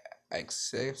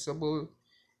accessible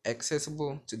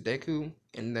accessible to Deku,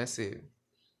 and that's it.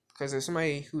 Because if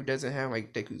somebody who doesn't have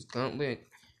like Deku's gauntlet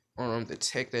or the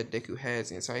tech that Deku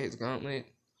has inside his gauntlet,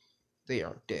 they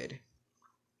are dead.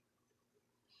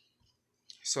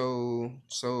 So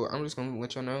I'm just gonna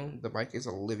let y'all know the bike is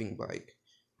a living bike,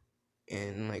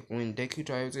 and like when Deku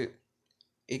drives it,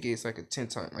 it gets like a 10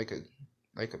 time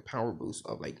like a power boost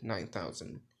of like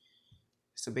 9,000.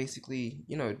 So basically,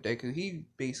 Deku, he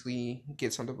basically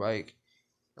gets on the bike,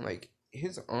 and like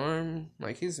his arm,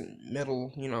 like his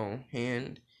metal,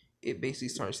 hand, it basically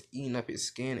starts eating up his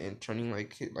skin and turning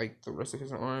like the rest of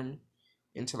his arm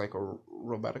into like a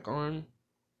robotic arm.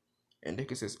 And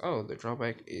Deku says, "Oh, the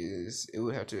drawback is it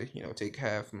would have to, take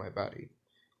half of my body."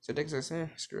 So Deku says,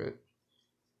 screw it.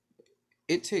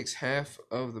 It takes half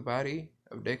of the body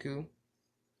of Deku,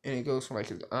 and it goes from like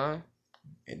his eye.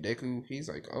 And Deku, he's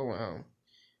like, "Oh wow,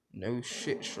 no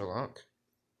shit, Sherlock."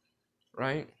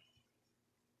 Right?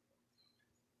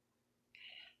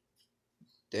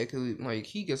 Deku, like,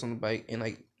 he gets on the bike and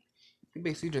like he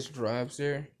basically just drives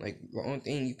there. Like the only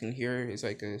thing you can hear is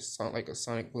like a sound, like a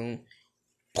sonic boom.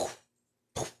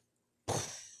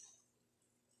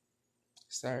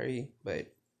 Sorry, but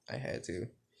I had to.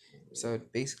 So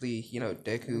basically,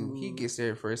 Deku, he gets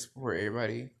there first before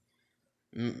everybody.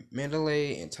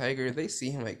 Mandalay and Tiger, they see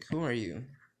him like, "Who are you?"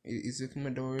 Izuku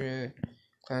Midoriya,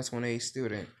 Class 1A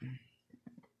student.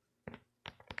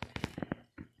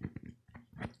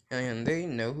 And they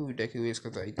know who Deku is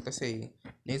because, like, let's say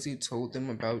Nezu told them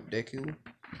about Deku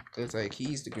because, like,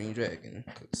 he's the Green Dragon.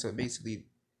 So basically,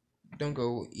 don't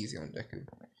go easy on Deku.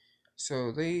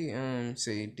 So they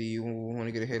say, "Do you want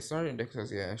to get a head start?" And Deku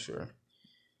says, "Yeah, sure."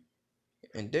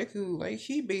 And Deku, like,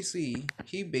 he basically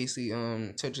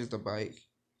touches the bike,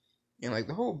 and like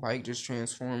the whole bike just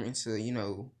transformed into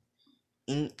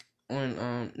ink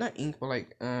on not ink but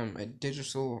like a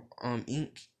digital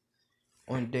ink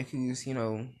on Deku's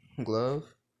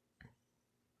glove,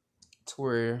 to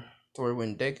where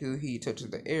when Deku he touches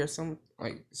the air, some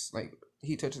like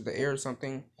he touches the air or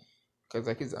something, because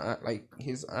like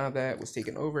his eye that was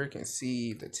taken over can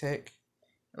see the tech,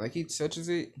 like he touches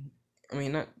it. I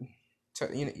mean, not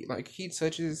like he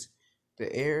touches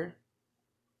the air,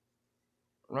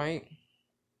 right?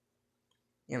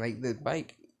 And like the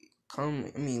bike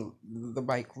the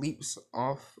bike leaps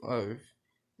off of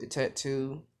the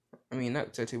tattoo. I mean,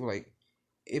 not tattoo, but like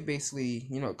it basically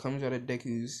comes out of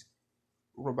Deku's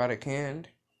robotic hand.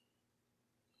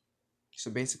 So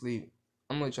basically,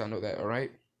 I'm gonna let y'all know that. All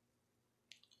right,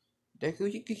 Deku,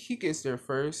 he gets there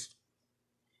first,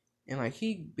 and like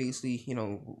he basically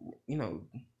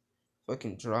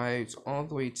fucking drives all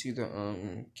the way to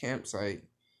the campsite,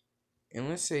 and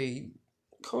let's say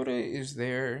Koda is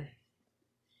there,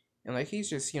 and like he's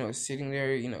just sitting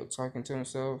there talking to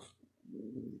himself,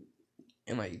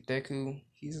 and like Deku,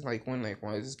 he's like,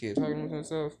 why is this kid talking to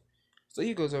himself? So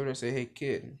he goes over there and say, "Hey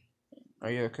kid,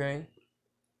 are you okay?"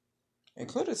 And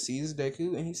Koda sees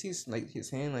Deku, and he sees like his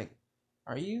hand, like,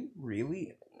 "Are you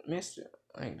really, Mister?"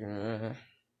 Like,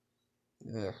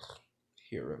 ugh,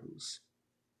 heroes.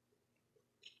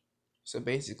 So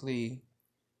basically,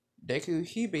 Deku,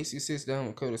 he basically sits down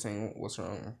with Koda saying, "What's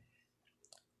wrong?"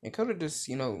 And Koda just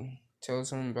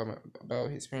tells him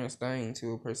about his parents dying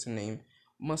to a person named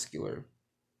Muscular.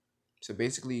 So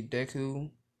basically,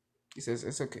 Deku, he says,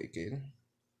 "It's okay, kid.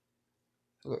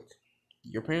 Look,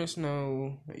 your parents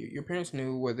knew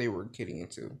what they were getting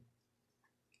into.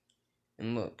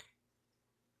 And look,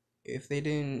 if they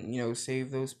didn't, save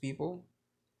those people,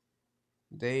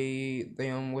 they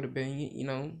would have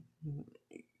been,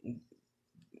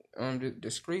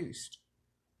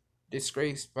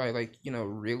 disgraced by like,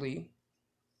 really."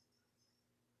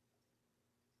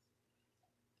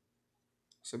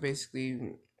 So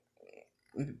basically,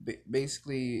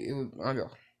 basically it was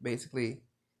basically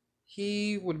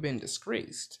he would have been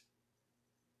disgraced.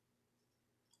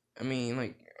 I mean,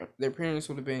 like, their parents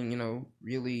would have been,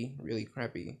 really, really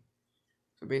crappy.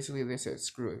 So basically, they said,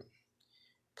 "Screw it,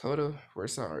 Koda, we're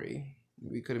sorry.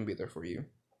 We couldn't be there for you."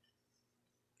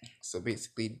 So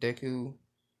basically,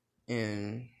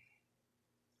 and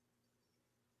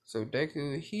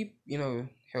Deku, he,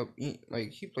 help,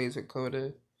 like, he plays with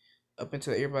Koda up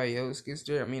until everybody else gets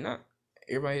there. I mean, not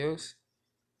everybody else.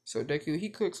 So Deku, he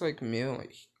cooks like meal,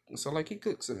 like so like he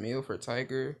cooks a meal for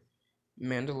Tiger,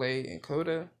 Mandalay, and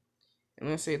Koda. And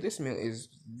let's say this meal is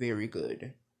very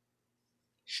good,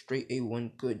 straight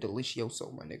A1 good,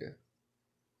 delicioso, my nigga,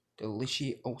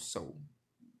 delicioso.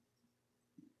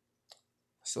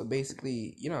 So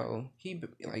basically,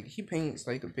 he paints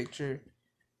like a picture,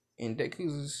 and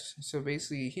Deku's so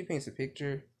basically he paints a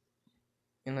picture,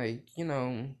 and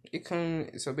it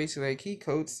comes. So basically, like he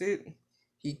codes it,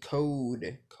 he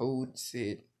codes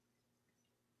it,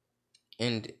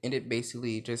 and it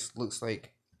basically just looks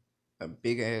like a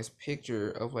big ass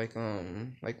picture of like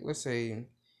let's say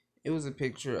it was a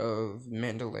picture of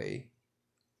Mandalay,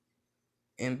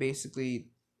 and basically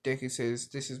Deku says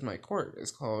this is my quirk.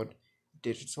 It's called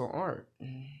digital art.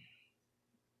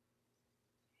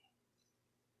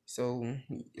 So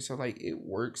like it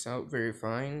works out very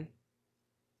fine.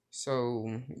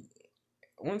 So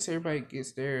once everybody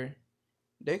gets there,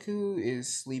 Deku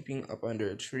is sleeping up under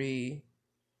a tree,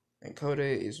 and Koda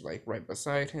is like right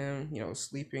beside him,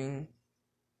 sleeping.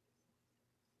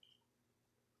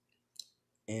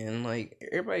 And like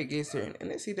everybody gets there, and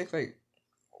they see Deku like,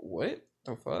 what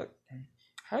the fuck?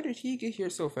 How did he get here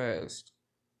so fast?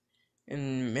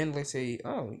 And Mandalay say,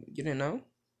 oh, you didn't know,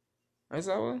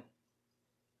 Aizawa?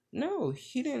 No,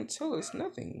 he didn't tell us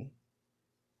nothing.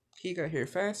 He got here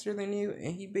faster than you,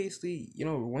 and he basically,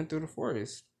 went through the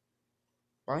forest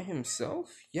by himself.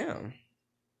 Yeah.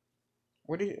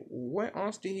 What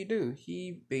else did he do?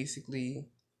 He basically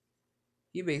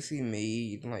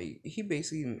made he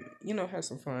basically had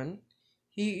some fun.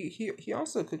 He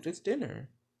also cooked us dinner.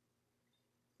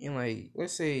 And like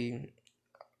let's say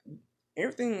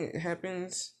everything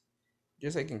happens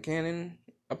just like in canon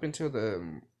up until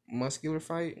the muscular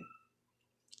fight.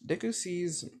 Deku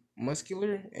sees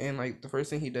muscular, and like the first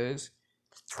thing he does,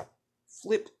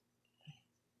 flip.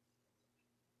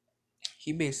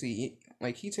 He basically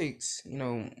he takes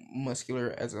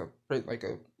muscular as a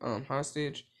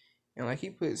hostage, and like he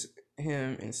puts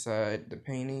him inside the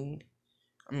painting.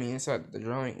 I mean inside the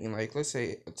drawing, and like let's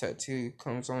say a tattoo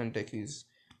comes on Deku's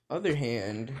other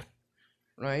hand,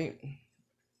 right?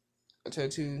 A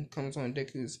tattoo comes on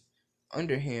Deku's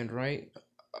underhand, right?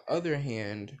 Other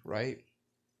hand, right?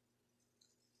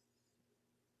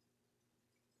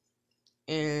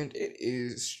 And it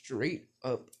is straight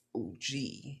up OG.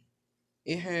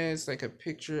 It has like a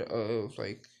picture of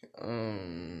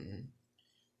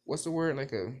what's the word,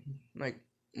 like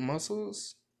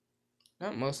muscles,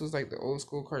 not muscles like the old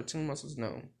school cartoon muscles.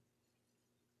 No,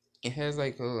 it has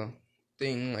like a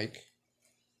thing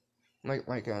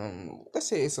let's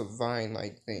say it's a vine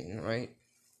like thing, right?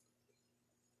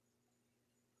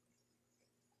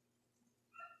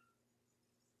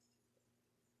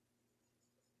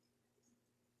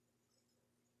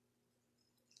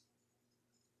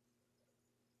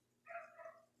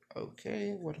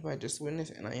 Okay, what have I just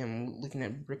witnessed? And I am looking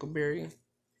at Brickleberry.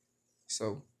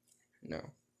 So no.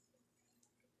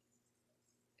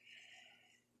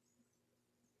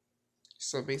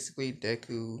 So basically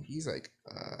Deku, he's like,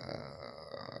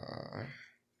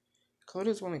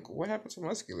 Koda's like, what happened to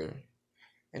Muscular?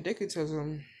 And Deku tells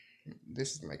him,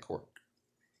 this is my quirk.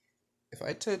 If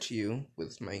I touch you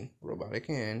with my robotic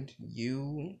hand,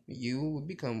 you will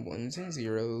become ones and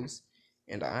zeros,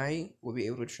 and I will be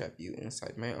able to trap you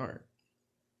inside my art.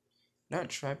 Not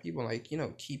trap you, but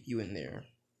keep you in there.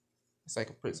 It's like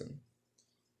a prison.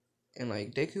 And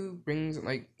like Deku brings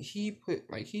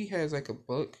he has like a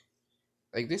book.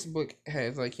 Like this book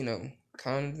has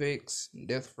convicts,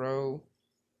 death row,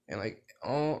 and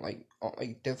all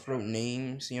death row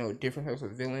names, different types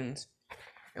of villains.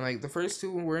 And like the first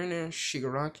two were in there,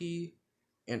 Shigaraki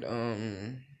and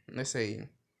let's say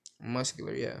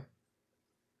Muscular, yeah.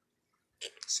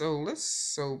 So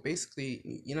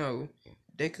basically,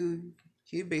 Deku,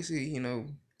 he basically,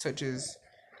 touches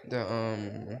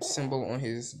the symbol on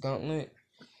his gauntlet,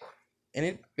 and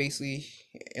it basically,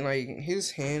 and like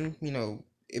his hand,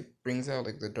 it brings out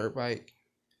like the dirt bike.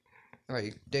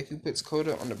 Like Deku puts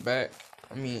Koda on the back,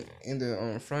 I mean in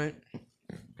the front,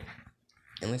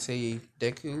 and let's say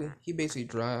Deku, he basically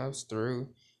drives through.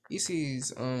 He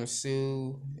sees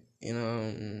Sue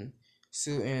and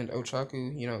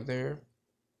Ochaku, there,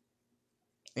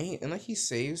 and he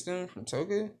saves them from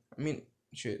Toga. I mean,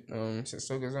 shit. Since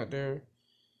Toga's not there,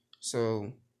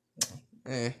 so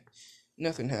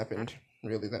nothing happened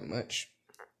really that much.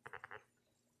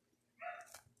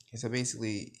 So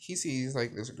basically, he sees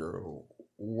like this girl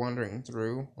wandering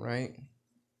through, right?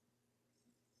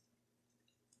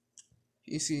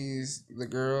 He sees the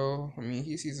girl. I mean,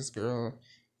 he sees this girl,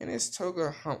 and it's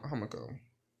Toga Hamako,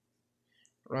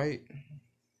 right?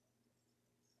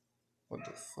 What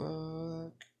the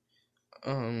fuck?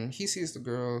 He sees the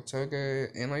girl Toga,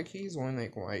 and like he's wondering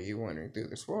like, why are you wandering through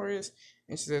this forest?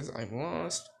 And she says, "I'm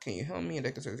lost. Can you help me?" And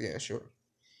Deku says, "Yeah, sure."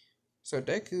 So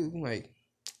Deku, like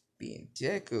being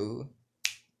Deku,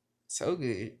 so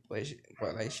good,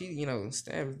 but like she,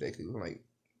 stabs Deku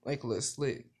like a little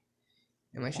slit,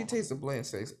 and like she takes the blood and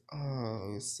says,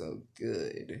 "Oh, it's so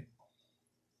good,"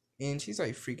 and she's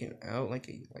like freaking out, like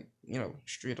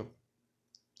straight up,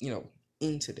 you know,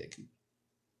 into Deku.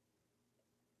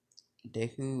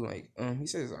 Deku he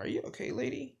says, "Are you okay,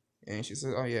 lady?" And she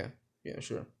says, "Oh yeah, yeah,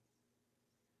 sure."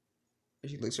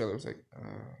 And she looks at her, was like,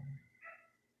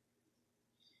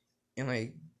 and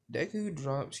like Deku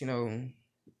drops, um,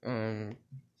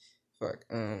 fuck,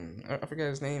 I forgot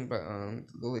his name, but the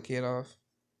little kid off,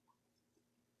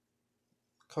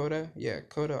 Koda, yeah,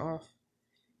 Koda off,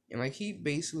 and like he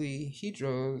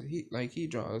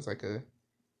draws like a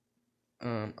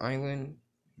island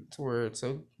to where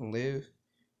So can live,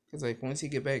 cause like once he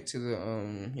get back to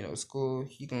the school,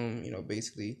 he gonna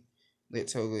basically let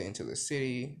Toga into the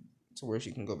city to where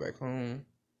she can go back home.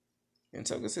 And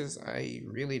Toga says, "I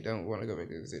really don't want to go back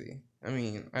to the city. I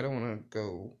mean, I don't want to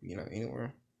go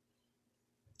anywhere."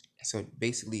 So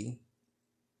basically,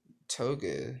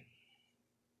 Toga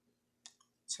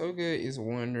Toga is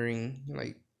wondering,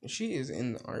 like, she is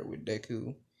in the art with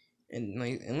Deku, and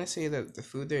let's say that the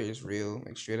food there is real,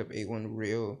 like straight up A1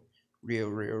 real,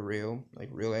 like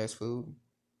real ass food.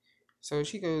 So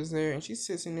she goes there and she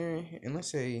sits in there, and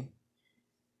let's say,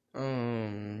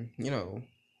 um, you know,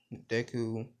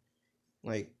 Deku,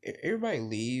 like everybody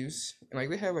leaves, and like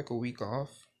they have like a week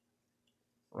off,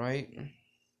 right?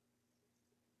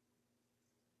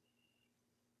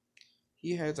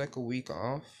 He has like a week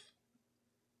off,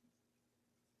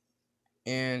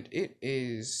 and it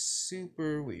is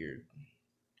super weird.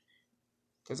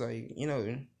 Cause like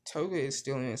Toga is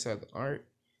still inside the art,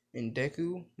 and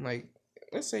Deku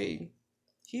let's say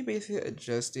he basically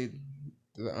adjusted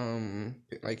the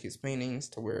like his paintings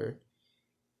to where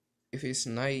if it's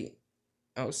night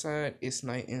outside, it's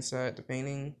night inside the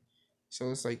painting,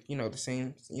 so it's like the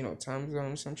same time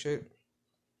zone or some shit.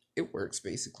 It works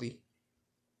basically.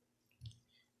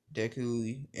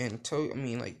 Deku and Toga, I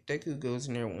mean like Deku goes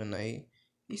in there one night,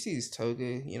 he sees Toga,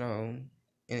 in one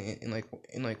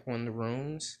of the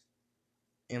rooms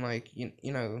and like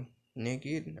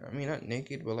naked. I mean not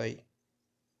naked, but like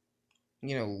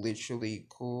literally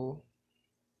cool,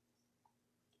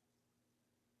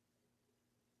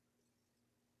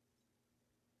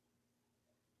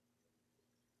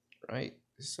 right?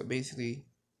 So basically,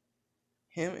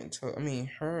 I mean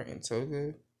her and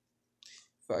Toga.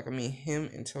 Fuck, I mean he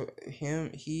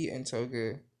and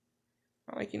Toga.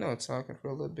 I like talking for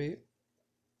a little bit,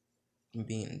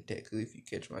 being Deku if you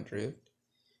catch my drift.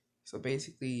 So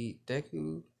basically,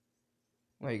 Deku,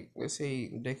 like let's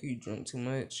say Deku drunk too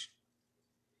much,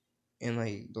 and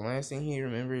like the last thing he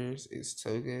remembers is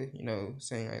Toga,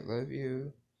 saying "I love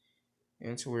you,"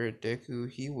 and to where Deku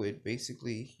he would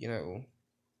basically,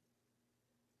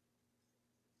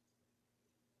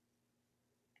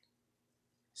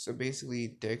 so basically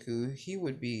Deku he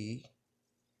would be,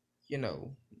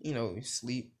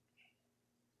 sleep.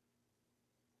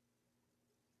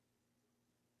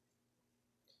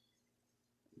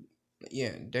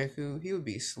 Yeah, Deku he would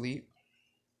be asleep,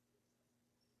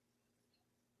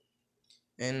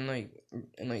 and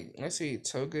let's say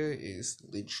Toga is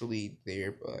literally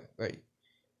there, but like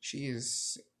she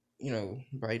is,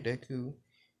 by Deku,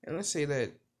 and let's say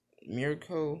that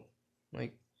Mirko,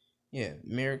 like yeah,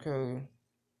 Mirko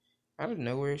out of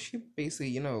nowhere, she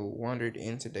basically, wandered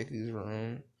into Deku's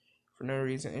room for no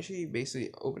reason. And she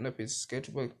basically opened up his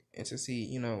sketchbook and to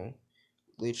see,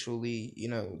 literally,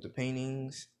 the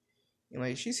paintings. And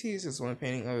like she sees this one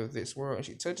painting of this world and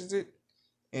she touches it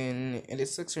and it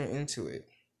sucks her into it.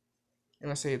 And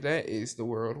I say that is the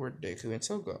world where Deku and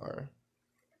Toga are.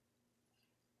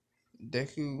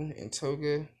 Deku and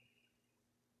Toga,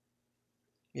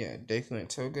 yeah, Deku and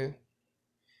Toga,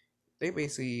 they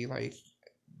basically like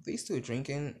they still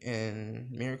drinking and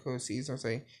Miracle sees her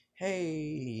say,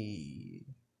 "Hey,"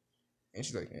 and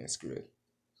she's like, "Man, screw it,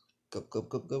 gup gup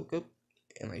gup gup gup,"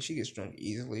 and like she gets drunk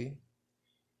easily.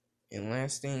 And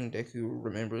last thing Deku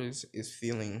remembers is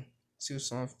feeling two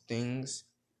soft things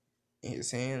in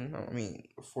his hand. I mean,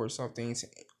 four soft things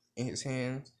in his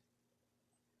hand.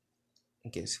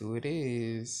 And guess who it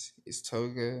is? It's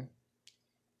Toga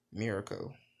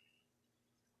Miracle.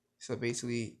 So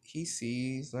basically, he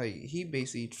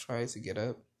basically tries to get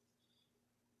up,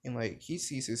 and like he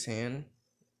sees his hand,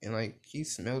 and like he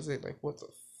smells it. Like what the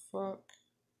fuck?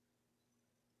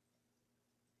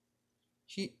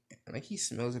 he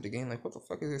smells it again. Like, what the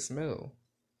fuck is this smell?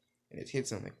 And it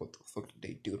hits him like, what the fuck did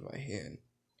they do to my hand?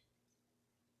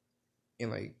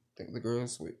 And like the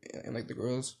girls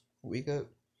wake up.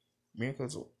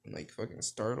 Miracle's like fucking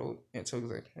startled, and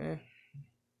Toga's like,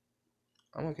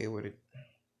 I'm okay with it.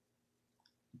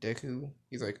 Deku,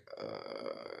 he's like,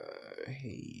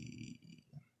 hey,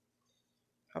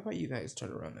 how about you guys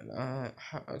turn around and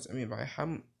how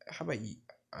about you,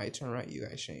 I turn around, you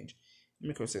guys change.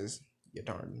 Mirko says, you're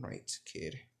darn right,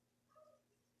 kid.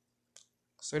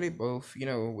 So they both,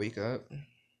 wake up. I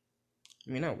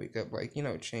mean, not wake up, like,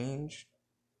 change.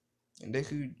 And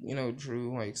Deku,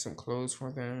 drew like some clothes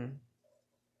for them.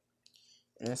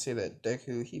 And I say that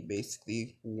Deku, he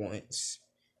basically wants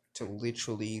to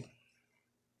literally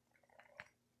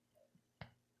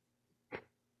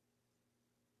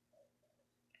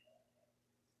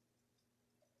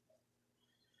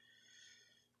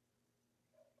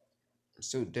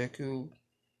so Deku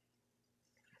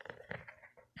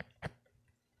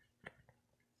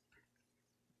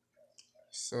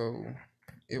so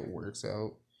it works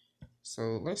out.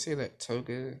 So let's say that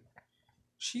Toga,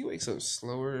 she wakes up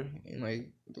slower, and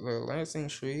like the last thing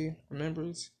she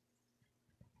remembers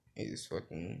is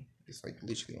fucking, it's like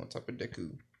literally on top of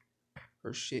Deku.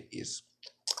 Her shit is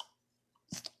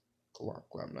Glock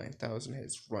 9000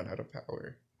 has run out of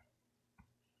power.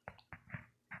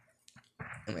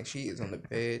 And like she is on the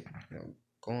bed,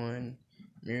 gone.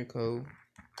 Mirko,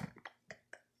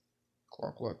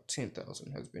 Glock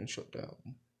 10,000 has been shut down.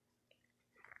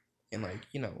 And like,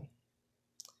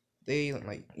 they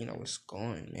like, it's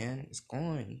gone, man. It's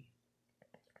gone.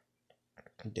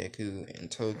 Deku and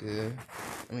Toga.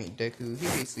 Deku, he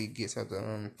basically gets out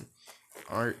the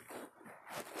art,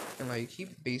 and like he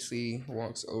basically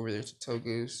walks over there to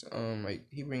Toga's. Like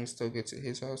he brings Toga to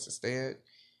his house to stay at,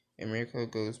 and Mirko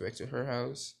goes back to her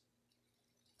house.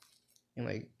 And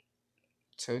like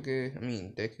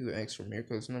Deku asks for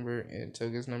Mirko's number and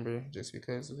Toga's number just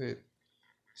because of it.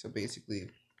 So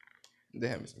basically, they're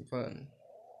having some fun.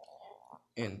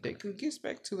 And Deku gets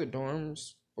back to the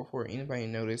dorms before anybody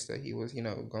noticed that he was,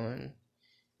 gone.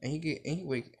 And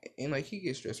he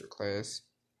gets dressed for class.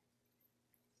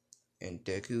 And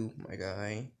Deku, my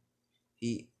guy,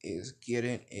 he is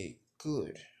getting it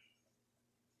good.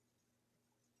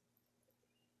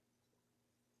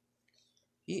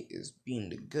 He is beating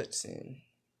the guts in.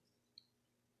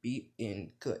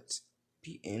 Beating guts.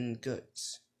 Beating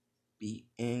guts.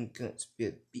 Beating guts.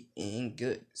 Beating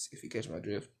guts. If you catch my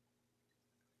drift.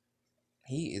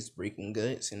 He is breaking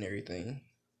guts and everything.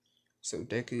 So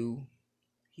Deku,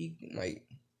 he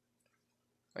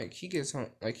he gets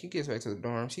home, he gets back to the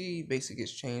dorms. He basically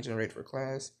gets changed and ready for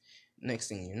class. Next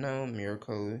thing you know, not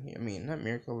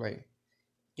Miracle,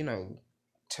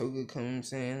 Toga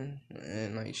comes in,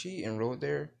 and like she enrolled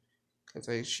there because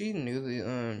like she knew the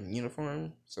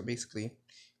uniform. So basically,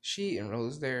 she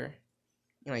enrolls there,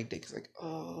 and like Dick's like,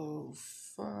 oh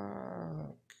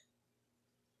fuck.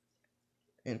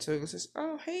 And Toga says,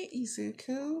 oh hey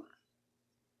Izuku.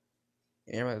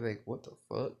 And everybody's like, what the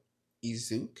fuck?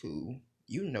 Izuku?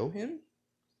 You know him?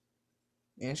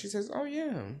 And she says, oh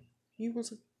yeah. He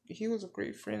was a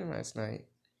great friend last night.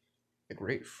 A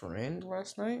great friend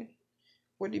last night?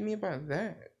 What do you mean by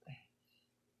that?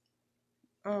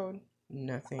 Oh,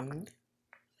 nothing.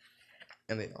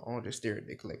 And they all just stare at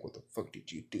Dick like, what the fuck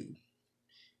did you do?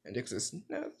 And Dick says,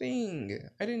 nothing.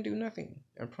 I didn't do nothing.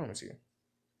 I promise you.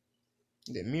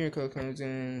 Then Mirko comes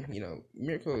in.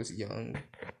 Mirko is young.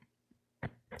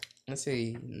 Let's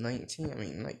say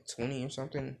 19. Like 20 or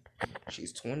something.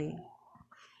 She's 20.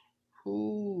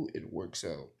 Ooh, it works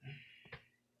out.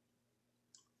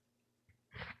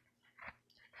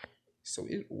 So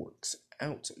it works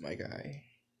out, my guy.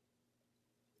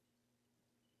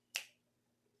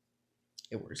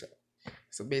 It works out.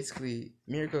 So basically,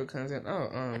 Mirko comes in.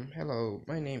 Oh, hello.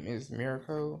 My name is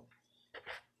Mirko,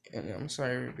 and I'm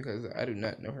sorry because I do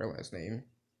not know her last name.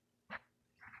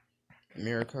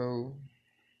 Mirko.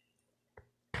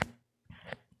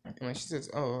 And like she says,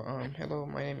 oh, hello.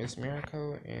 My name is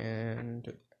Mirko,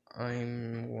 and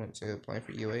I want to apply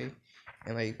for UA.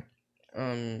 And like,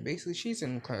 basically she's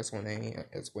in class 1A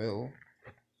as well.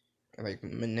 And like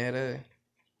Mineta,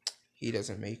 he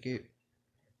doesn't make it.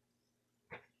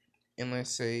 And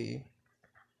let's say,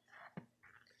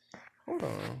 hold the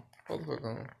fuck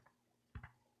on.